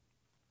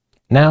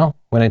 Now,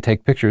 when I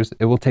take pictures,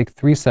 it will take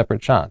 3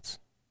 separate shots.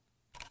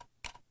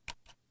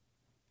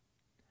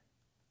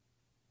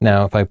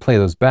 Now, if I play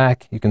those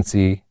back, you can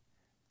see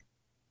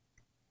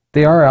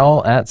they are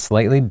all at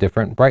slightly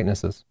different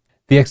brightnesses.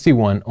 The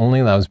X-T1 only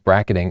allows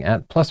bracketing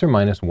at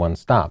 ±1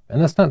 stop, and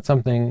that's not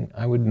something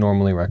I would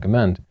normally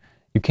recommend.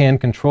 You can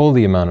control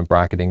the amount of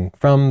bracketing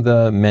from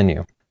the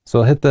menu. So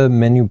I'll hit the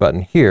menu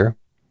button here,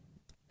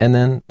 and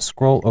then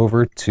scroll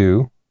over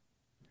to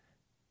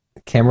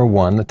camera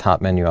 1, the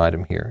top menu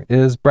item here,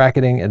 is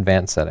bracketing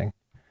advanced setting.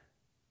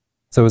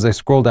 So as I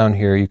scroll down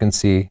here, you can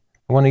see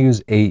I want to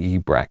use AE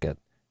bracket.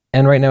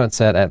 And right now it's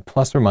set at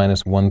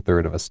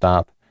 ±1/3 of a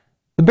stop.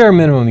 The bare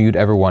minimum you'd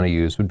ever want to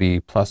use would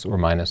be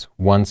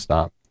 ±1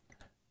 stop.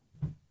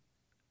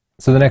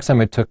 So the next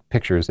time I took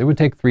pictures, it would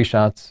take 3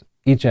 shots,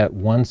 each at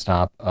 1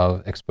 stop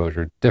of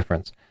exposure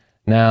difference.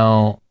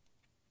 Now,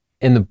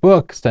 in the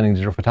book, Stunning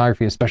Digital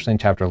Photography, especially in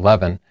Chapter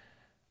 11,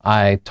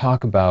 I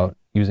talk about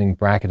using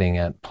bracketing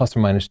at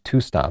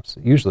 ±2 stops,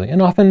 usually,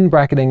 and often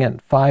bracketing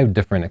at 5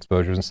 different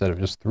exposures instead of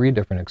just 3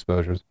 different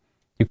exposures.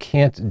 You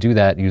can't do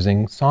that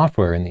using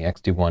software in the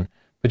X-T1,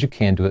 but you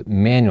can do it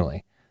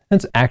manually.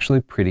 It's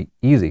actually pretty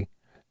easy.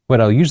 What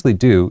I'll usually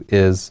do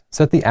is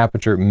set the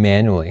aperture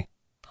manually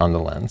on the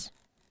lens.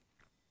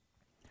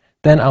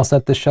 Then I'll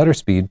set the shutter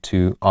speed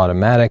to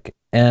automatic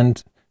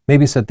and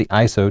maybe set the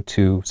ISO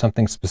to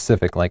something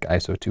specific like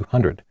ISO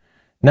 200.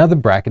 Now the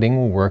bracketing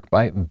will work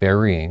by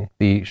varying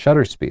the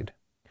shutter speed.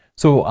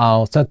 So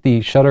I'll set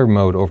the shutter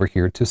mode over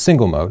here to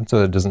single mode so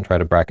that it doesn't try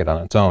to bracket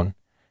on its own.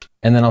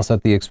 And then I'll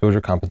set the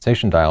exposure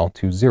compensation dial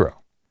to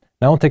 0.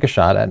 Now I'll take a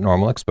shot at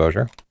normal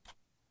exposure.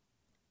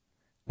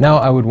 Now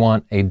I would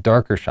want a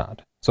darker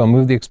shot. So I'll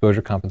move the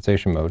exposure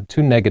compensation mode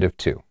to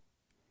 -2.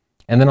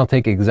 And then I'll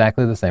take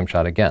exactly the same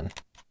shot again.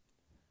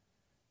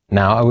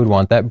 Now I would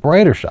want that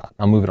brighter shot.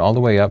 I'll move it all the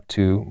way up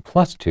to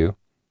 +2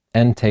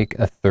 and take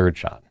a third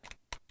shot.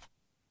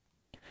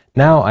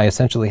 Now I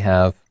essentially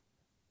have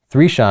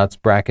 3 shots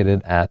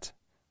bracketed at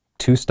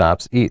 2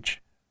 stops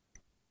each.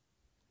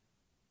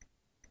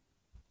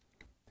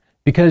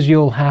 Because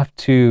you'll have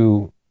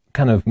to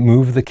kind of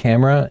move the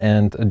camera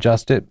and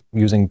adjust it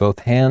using both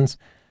hands,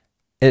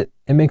 it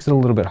makes it a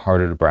little bit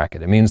harder to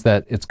bracket. It means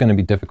that it's going to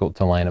be difficult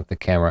to line up the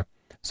camera.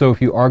 So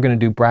if you are going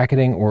to do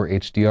bracketing or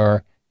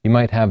HDR, you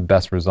might have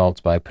best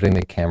results by putting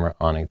the camera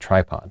on a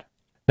tripod.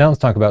 Now let's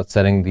talk about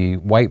setting the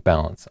white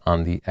balance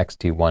on the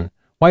X-T1.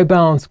 White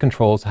balance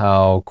controls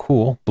how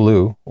cool,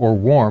 blue, or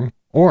warm,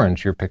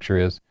 orange your picture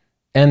is,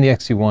 and the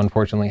X-T1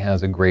 fortunately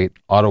has a great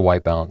auto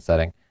white balance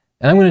setting.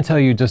 And I'm going to tell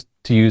you just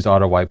to use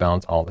auto white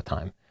balance all the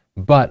time.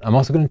 But I'm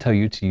also going to tell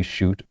you to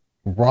shoot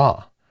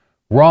RAW.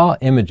 RAW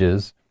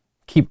images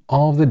keep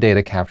all of the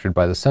data captured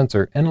by the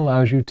sensor and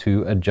allows you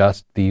to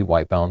adjust the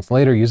white balance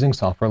later using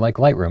software like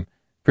Lightroom.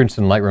 If you're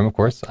interested in Lightroom, of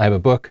course, I have a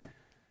book,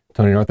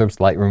 Tony Northrup's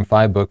Lightroom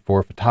 5 book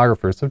for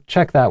photographers, so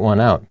check that one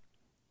out.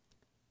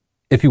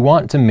 If you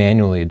want to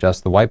manually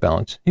adjust the white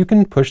balance, you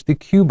can push the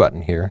Q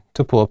button here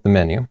to pull up the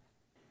menu,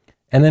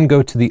 and then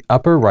go to the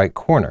upper right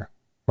corner.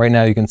 Right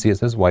now you can see it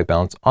says white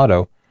balance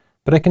auto,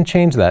 but I can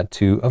change that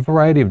to a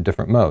variety of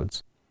different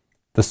modes.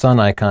 The sun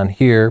icon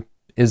here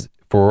is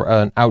for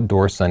an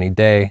outdoor sunny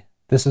day.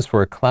 This is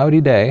for a cloudy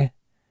day.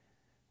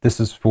 This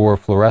is for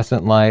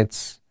fluorescent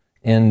lights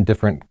in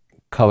different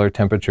color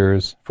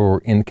temperatures,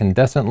 for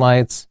incandescent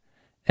lights,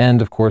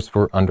 and of course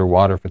for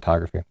underwater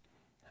photography.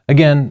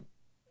 Again,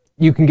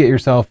 you can get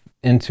yourself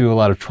into a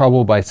lot of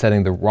trouble by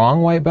setting the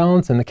wrong white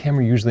balance, and the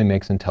camera usually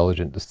makes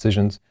intelligent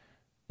decisions.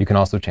 You can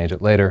also change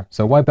it later,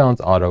 so white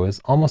balance auto is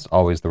almost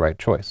always the right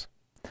choice.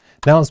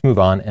 Now let's move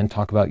on and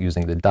talk about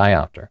using the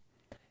diopter.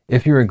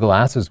 If you're a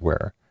glasses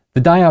wearer,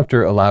 the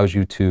diopter allows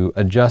you to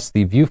adjust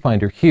the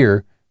viewfinder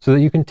here so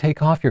that you can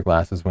take off your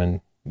glasses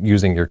when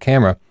using your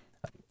camera.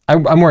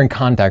 I'm wearing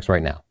contacts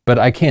right now, but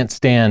I can't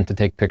stand to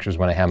take pictures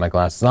when I have my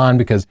glasses on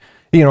because,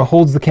 you know, it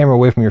holds the camera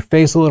away from your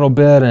face a little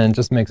bit and it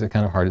just makes it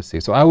kind of hard to see.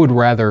 So I would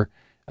rather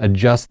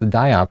adjust the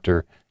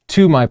diopter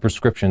to my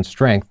prescription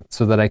strength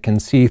so that I can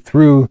see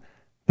through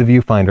the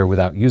viewfinder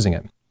without using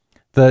it.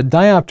 The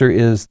diopter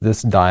is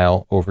this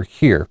dial over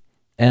here,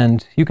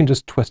 and you can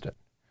just twist it.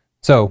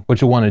 So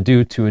what you'll want to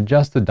do to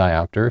adjust the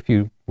diopter, if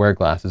you wear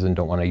glasses and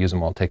don't want to use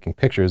them while taking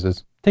pictures,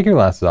 is take your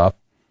glasses off,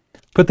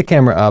 put the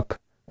camera up,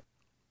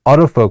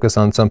 autofocus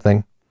on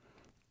something,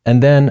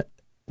 and then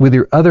with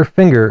your other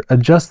finger,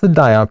 adjust the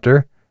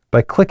diopter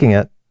by clicking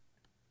it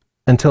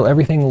until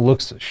everything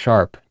looks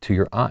sharp to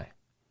your eye.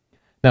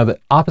 Now the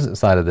opposite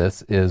side of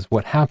this is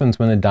what happens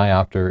when the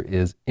diopter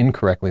is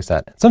incorrectly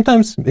set.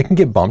 Sometimes it can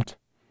get bumped,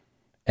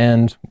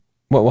 and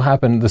what will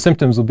happen, the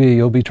symptoms will be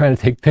you'll be trying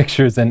to take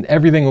pictures and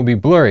everything will be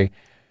blurry,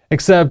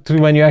 except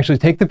when you actually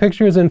take the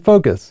pictures and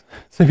focus.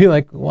 So you'll be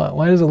like,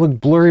 why does it look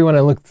blurry when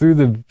I look through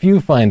the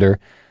viewfinder?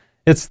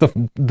 It's the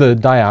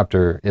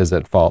diopter is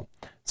at fault.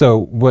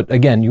 So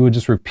again, you would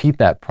just repeat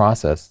that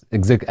process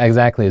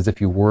exactly as if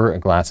you were a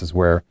glasses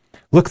wearer.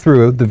 Look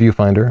through the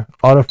viewfinder,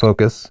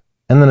 autofocus,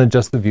 and then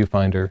adjust the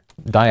viewfinder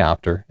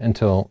diopter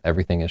until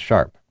everything is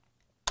sharp.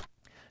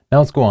 Now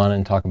let's go on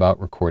and talk about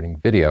recording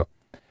video.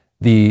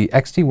 The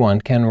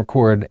X-T1 can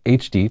record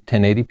HD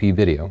 1080p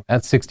video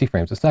at 60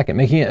 frames a second,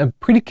 making it a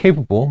pretty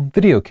capable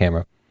video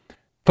camera.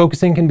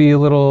 Focusing can be a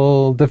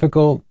little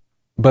difficult,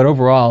 but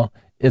overall,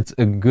 it's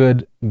a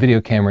good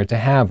video camera to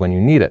have when you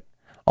need it.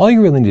 All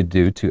you really need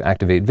to do to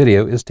activate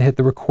video is to hit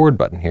the record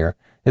button here.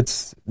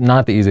 It's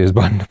not the easiest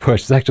button to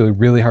push. It's actually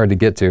really hard to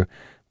get to,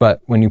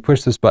 but when you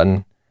push this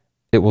button,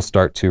 it will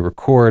start to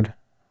record.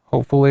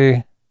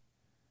 Hopefully,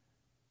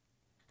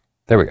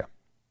 there we go.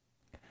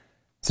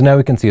 So now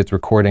we can see it's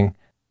recording.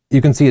 You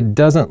can see it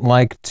doesn't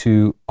like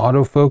to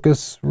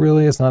autofocus,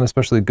 really. It's not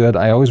especially good.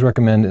 I always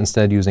recommend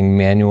instead using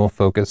manual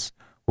focus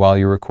while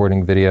you're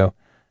recording video.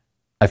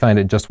 I find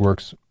it just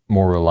works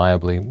more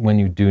reliably when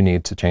you do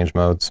need to change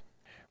modes.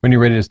 When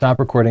you're ready to stop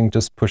recording,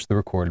 just push the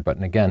record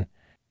button again.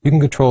 You can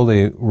control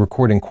the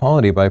recording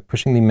quality by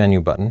pushing the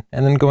menu button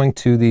and then going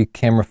to the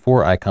camera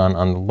 4 icon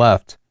on the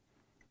left.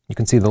 You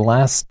can see the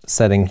last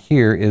setting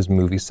here is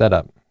movie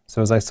setup.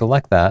 So as I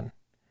select that,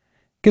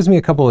 gives me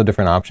a couple of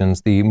different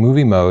options. The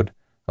movie mode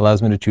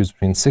allows me to choose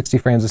between 60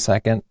 frames a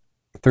second,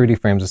 30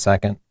 frames a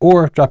second,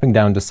 or dropping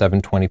down to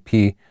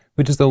 720p,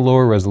 which is the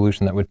lower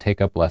resolution that would take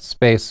up less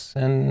space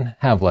and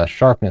have less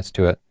sharpness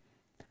to it.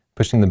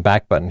 Pushing the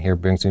back button here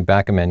brings me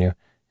back a menu,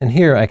 and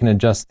here I can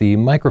adjust the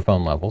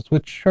microphone levels,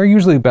 which are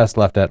usually best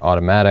left at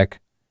automatic.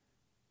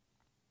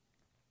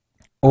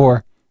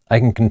 Or I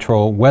can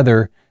control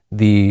whether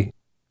the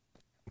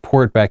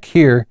port back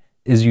here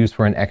is used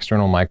for an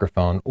external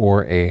microphone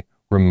or a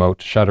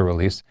remote shutter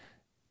release.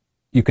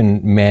 You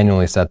can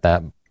manually set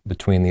that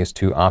between these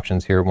two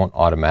options here. It won't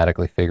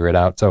automatically figure it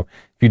out. So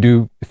if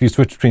you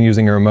switch between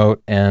using a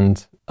remote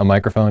and a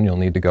microphone, you'll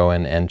need to go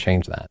in and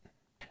change that.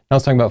 Now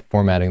let's talk about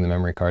formatting the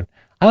memory card.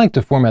 I like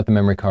to format the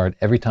memory card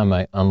every time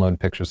I unload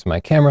pictures from my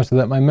camera so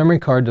that my memory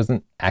card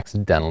doesn't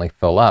accidentally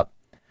fill up.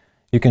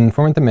 You can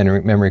format the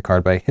memory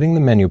card by hitting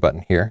the menu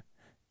button here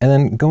and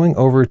then going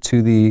over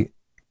to the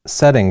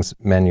settings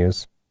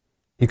menus.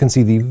 You can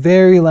see the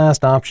very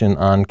last option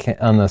on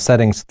the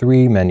settings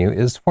 3 menu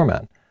is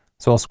format.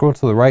 So I'll scroll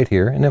to the right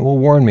here and it will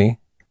warn me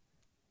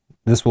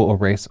this will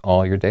erase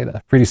all your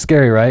data. Pretty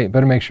scary, right?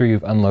 Better make sure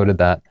you've unloaded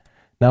that.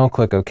 Now I'll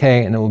click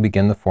OK and it will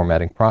begin the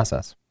formatting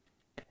process.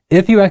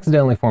 If you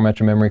accidentally format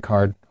your memory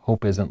card,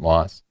 hope isn't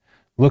lost.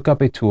 Look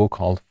up a tool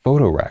called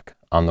PhotoRec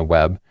on the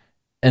web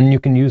and you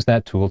can use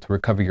that tool to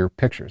recover your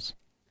pictures.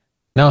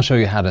 Now I'll show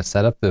you how to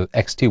set up the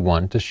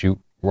X-T1 to shoot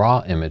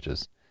RAW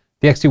images.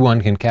 The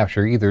X-T1 can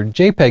capture either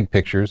JPEG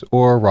pictures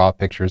or RAW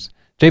pictures.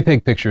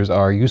 JPEG pictures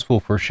are useful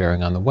for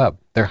sharing on the web.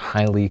 They're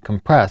highly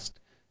compressed,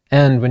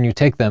 and when you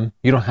take them,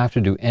 you don't have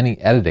to do any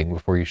editing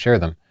before you share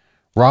them.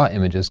 RAW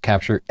images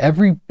capture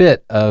every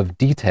bit of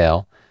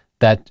detail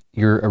that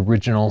your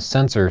original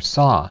sensor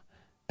saw.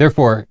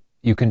 Therefore,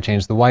 you can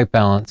change the white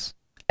balance,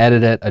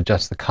 edit it,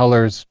 adjust the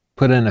colors,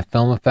 put in a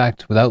film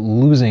effect without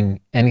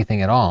losing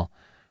anything at all.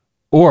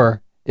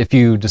 Or if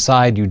you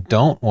decide you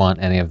don't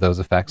want any of those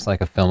effects,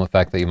 like a film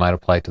effect that you might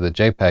apply to the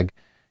JPEG,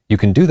 you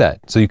can do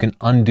that. So you can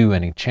undo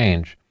any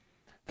change.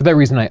 For that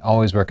reason, I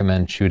always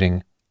recommend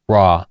shooting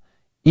RAW,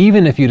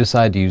 even if you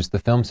decide to use the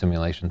film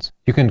simulations.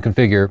 You can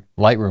configure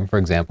Lightroom, for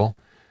example,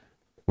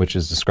 which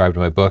is described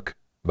in my book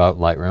about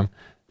Lightroom.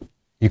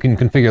 You can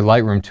configure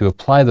Lightroom to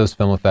apply those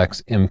film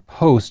effects in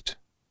post,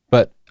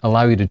 but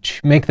allow you to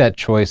make that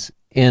choice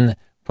in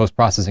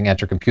post-processing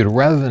at your computer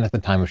rather than at the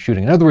time of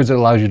shooting. In other words, it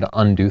allows you to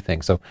undo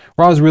things. So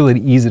RAW is really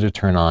easy to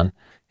turn on.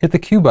 Hit the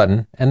Q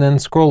button and then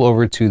scroll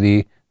over to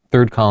the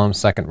third column,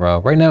 second row.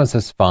 Right now it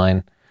says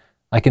fine.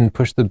 I can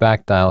push the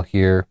back dial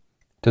here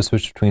to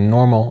switch between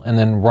normal and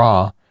then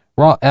RAW.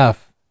 RAW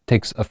F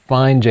takes a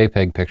fine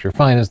JPEG picture,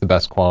 fine is the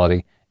best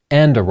quality,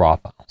 and a RAW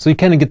file. So you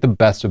kind of get the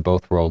best of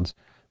both worlds,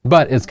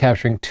 but it's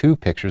capturing 2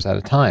 pictures at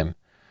a time.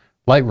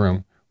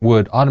 Lightroom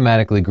would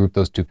automatically group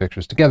those 2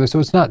 pictures together, so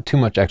it's not too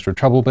much extra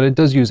trouble, but it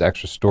does use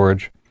extra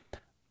storage.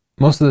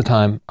 Most of the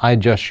time, I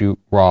just shoot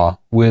RAW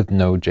with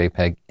no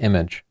JPEG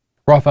image.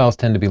 RAW files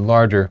tend to be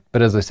larger,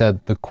 but as I said,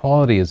 the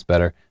quality is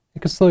better.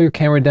 You can slow your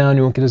camera down,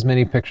 you won't get as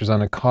many pictures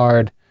on a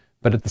card,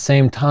 but at the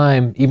same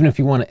time, even if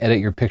you want to edit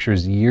your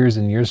pictures years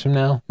and years from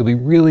now, you'll be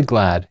really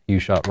glad you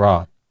shot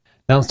RAW.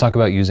 Now let's talk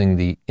about using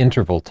the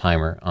interval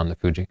timer on the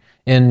Fuji.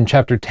 In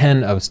chapter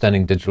 10 of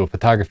Stunning Digital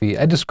Photography,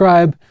 I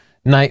describe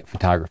night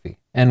photography.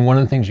 And one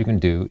of the things you can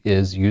do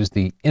is use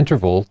the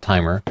interval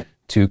timer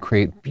to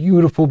create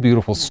beautiful,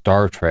 beautiful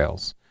star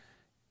trails.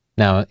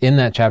 Now, in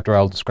that chapter,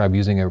 I'll describe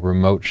using a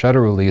remote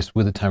shutter release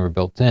with a timer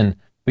built in,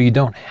 but you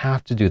don't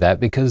have to do that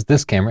because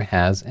this camera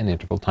has an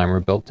interval timer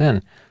built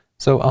in.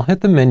 So I'll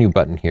hit the menu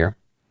button here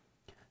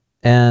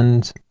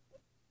and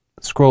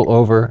scroll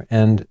over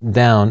and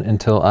down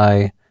until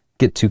I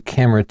get to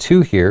camera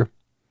 2 here.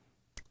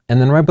 And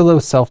then right below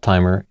self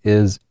timer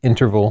is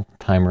interval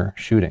timer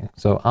shooting.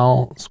 So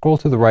I'll scroll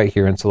to the right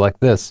here and select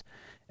this.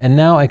 And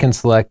now I can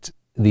select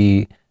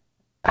the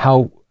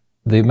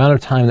amount of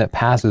time that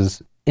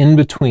passes in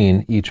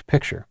between each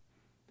picture.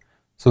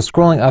 So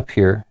scrolling up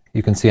here,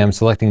 you can see I'm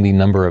selecting the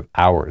number of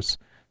hours.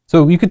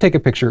 So you could take a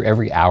picture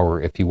every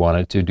hour if you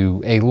wanted to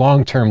do a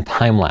long-term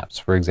time lapse,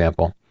 for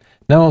example.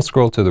 Now I'll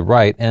scroll to the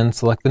right and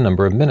select the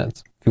number of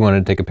minutes. If you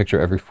wanted to take a picture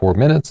every 4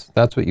 minutes,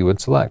 that's what you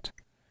would select.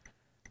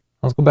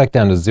 Let's go back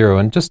down to 0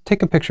 and just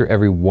take a picture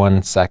every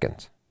 1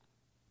 second.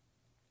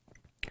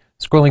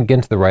 Scrolling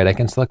again to the right, I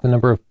can select the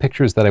number of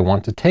pictures that I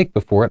want to take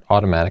before it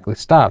automatically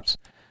stops.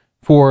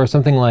 For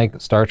something like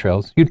star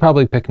trails, you'd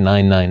probably pick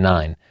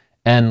 999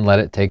 and let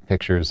it take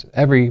pictures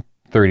every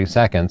 30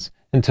 seconds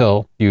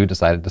until you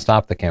decided to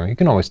stop the camera. You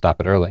can always stop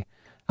it early.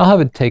 I'll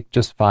have it take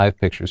just 5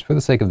 pictures for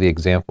the sake of the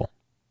example.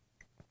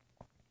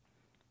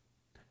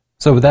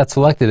 So with that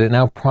selected, it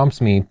now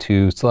prompts me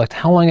to select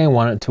how long I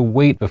want it to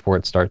wait before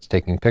it starts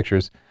taking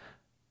pictures.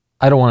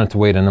 I don't want it to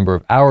wait a number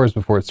of hours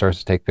before it starts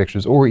to take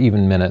pictures, or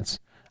even minutes.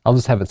 I'll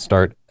just have it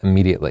start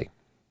immediately.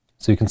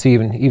 So you can see,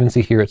 even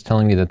see here, it's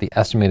telling me that the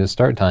estimated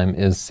start time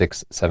is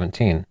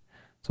 6:17.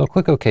 So I'll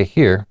click OK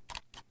here,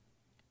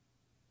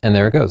 and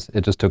there it goes.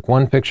 It just took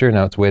 1 picture,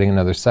 now it's waiting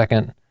another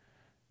second.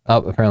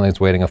 Oh, apparently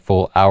it's waiting a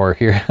full hour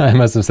here. I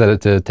must have set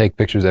it to take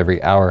pictures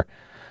every hour.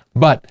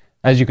 But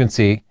as you can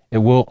see, it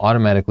will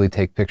automatically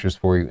take pictures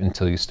for you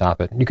until you stop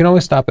it. You can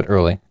always stop it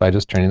early by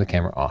just turning the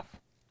camera off.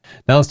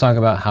 Now let's talk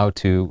about how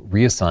to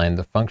reassign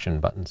the function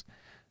buttons.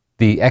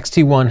 The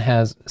X-T1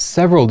 has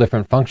several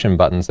different function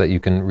buttons that you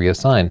can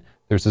reassign.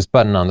 There's this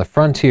button on the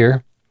front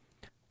here,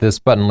 this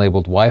button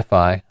labeled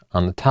Wi-Fi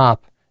on the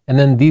top, and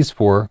then these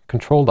 4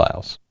 control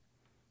dials.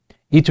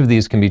 Each of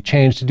these can be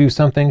changed to do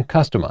something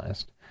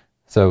customized.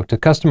 So to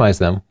customize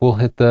them, we'll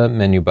hit the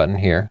menu button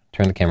here,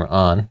 turn the camera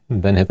on,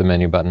 then hit the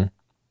menu button.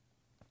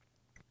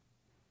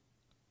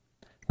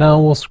 Now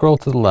we'll scroll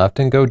to the left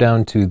and go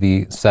down to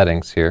the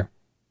settings here.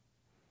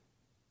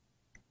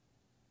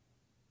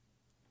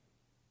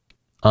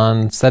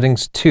 On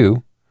settings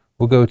 2,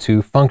 we'll go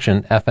to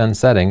function FN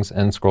settings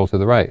and scroll to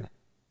the right.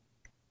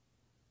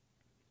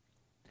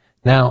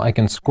 Now I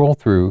can scroll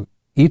through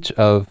each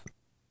of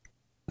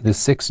the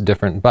 6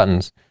 different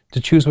buttons to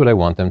choose what I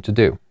want them to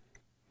do.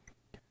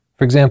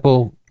 For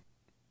example,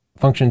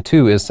 function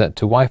 2 is set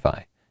to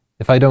Wi-Fi.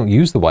 If I don't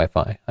use the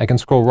Wi-Fi, I can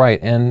scroll right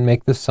and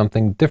make this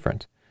something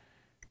different.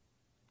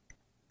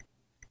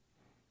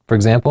 For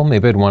example,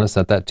 maybe I'd want to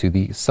set that to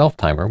the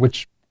self-timer,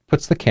 which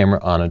puts the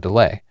camera on a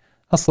delay.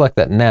 I'll select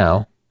that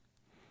now,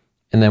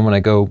 and then when I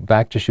go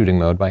back to shooting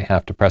mode by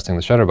after pressing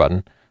the shutter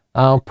button,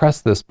 I'll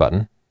press this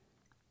button,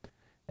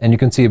 and you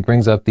can see it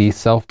brings up the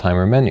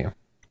self-timer menu.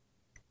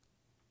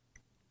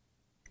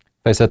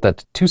 If I set that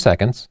to 2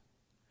 seconds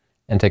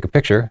and take a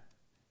picture,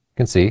 you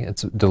can see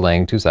it's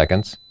delaying 2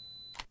 seconds.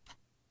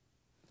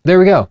 There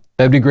we go.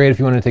 That'd be great if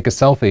you want to take a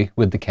selfie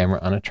with the camera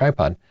on a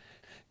tripod.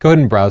 Go ahead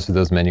and browse through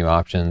those menu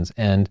options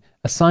and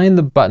assign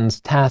the buttons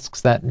tasks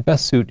that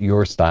best suit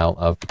your style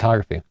of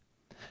photography.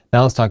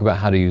 Now let's talk about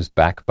how to use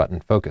back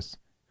button focus.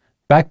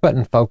 Back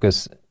button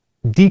focus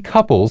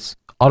decouples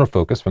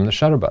autofocus from the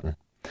shutter button.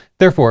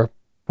 Therefore,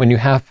 when you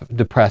have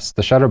to press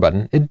the shutter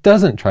button, it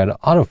doesn't try to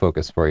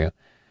autofocus for you.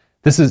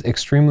 This is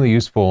extremely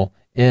useful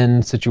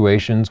in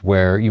situations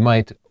where you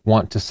might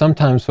want to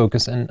sometimes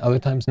focus and other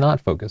times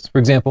not focus. For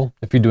example,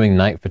 if you're doing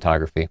night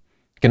photography,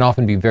 it can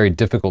often be very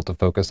difficult to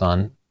focus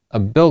on a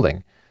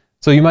building.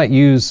 So you might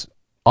use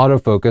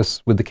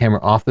autofocus with the camera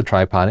off the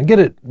tripod and get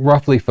it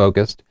roughly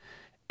focused,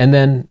 and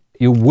then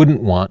you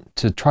wouldn't want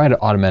to try to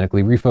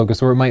automatically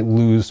refocus, or it might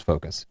lose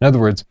focus. In other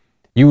words,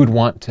 you would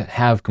want to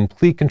have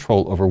complete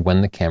control over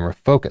when the camera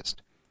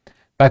focused.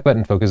 Back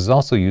button focus is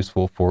also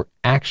useful for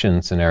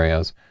action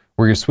scenarios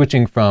where you're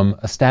switching from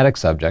a static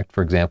subject,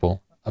 for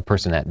example, a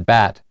person at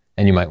bat,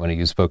 and you might want to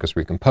use focus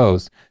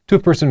recompose, to a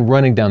person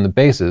running down the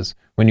bases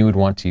when you would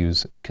want to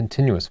use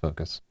continuous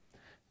focus.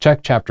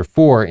 Check Chapter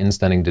 4 in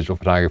Stunning Digital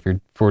Photography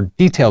for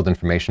detailed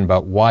information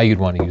about why you'd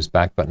want to use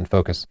back button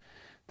focus.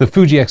 The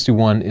Fuji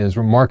X-T1 is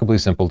remarkably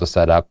simple to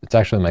set up. It's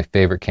actually my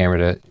favorite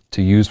camera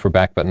to use for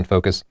back button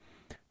focus.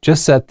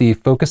 Just set the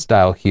focus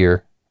dial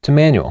here to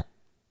manual.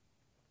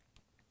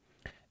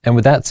 And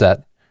with that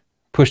set,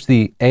 push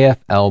the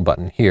AFL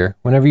button here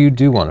whenever you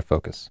do want to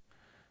focus.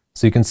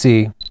 So you can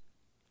see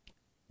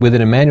with it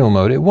in manual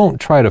mode, it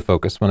won't try to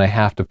focus when I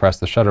have to press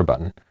the shutter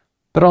button.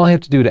 But all I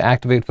have to do to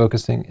activate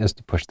focusing is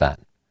to push that.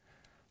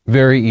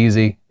 Very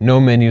easy, no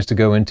menus to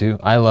go into.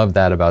 I love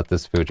that about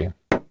this Fuji.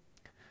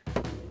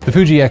 The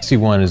Fuji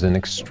X-T1 is an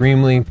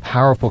extremely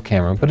powerful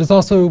camera, but it's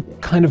also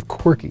kind of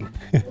quirky.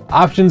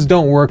 Options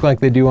don't work like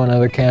they do on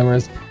other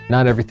cameras.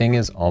 Not everything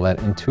is all that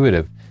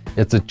intuitive.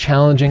 It's a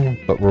challenging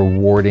but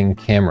rewarding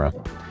camera.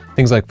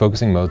 Things like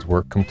focusing modes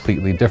work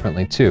completely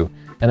differently too,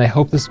 and I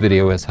hope this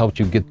video has helped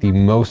you get the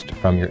most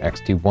from your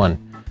X-T1.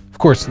 Of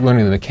course,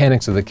 learning the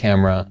mechanics of the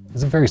camera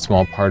is a very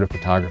small part of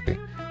photography.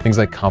 Things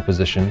like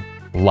composition,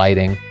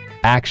 lighting,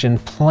 action,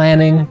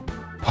 planning,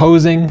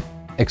 posing,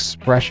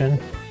 expression.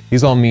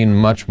 These all mean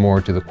much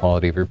more to the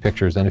quality of your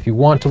pictures, and if you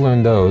want to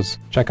learn those,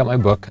 check out my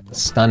book,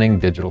 Stunning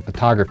Digital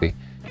Photography.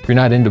 If you're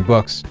not into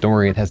books, don't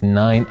worry, it has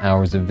 9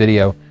 hours of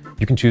video.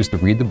 You can choose to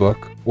read the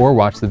book, or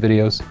watch the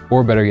videos,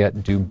 or better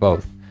yet, do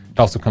both. It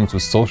also comes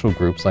with social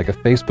groups like a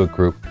Facebook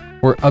group,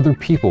 where other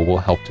people will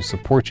help to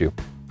support you.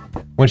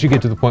 Once you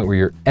get to the point where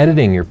you're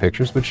editing your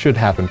pictures, which should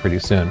happen pretty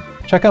soon,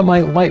 check out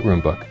my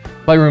Lightroom book.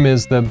 Lightroom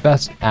is the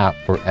best app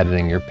for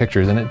editing your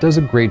pictures, and it does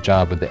a great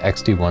job with the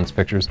X-T1's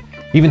pictures.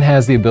 It even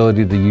has the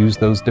ability to use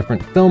those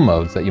different film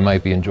modes that you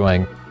might be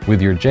enjoying with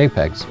your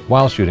JPEGs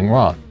while shooting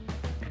RAW.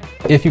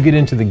 If you get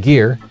into the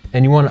gear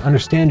and you want to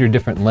understand your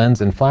different lens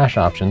and flash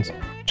options,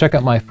 check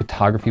out my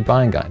photography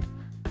buying guide.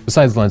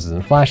 Besides lenses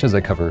and flashes,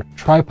 I cover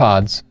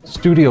tripods,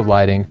 studio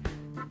lighting,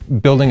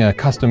 building a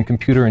custom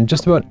computer, and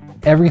just about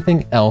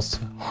everything else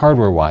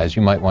hardware-wise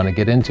you might want to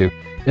get into.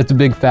 It's a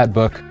big fat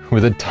book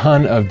with a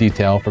ton of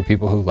detail for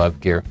people who love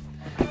gear.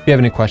 If you have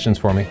any questions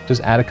for me,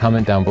 just add a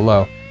comment down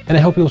below, and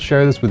I hope you'll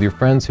share this with your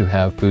friends who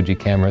have Fuji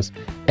cameras,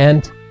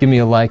 and give me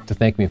a like to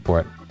thank me for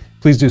it.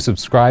 Please do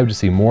subscribe to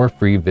see more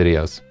free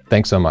videos.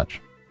 Thanks so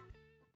much.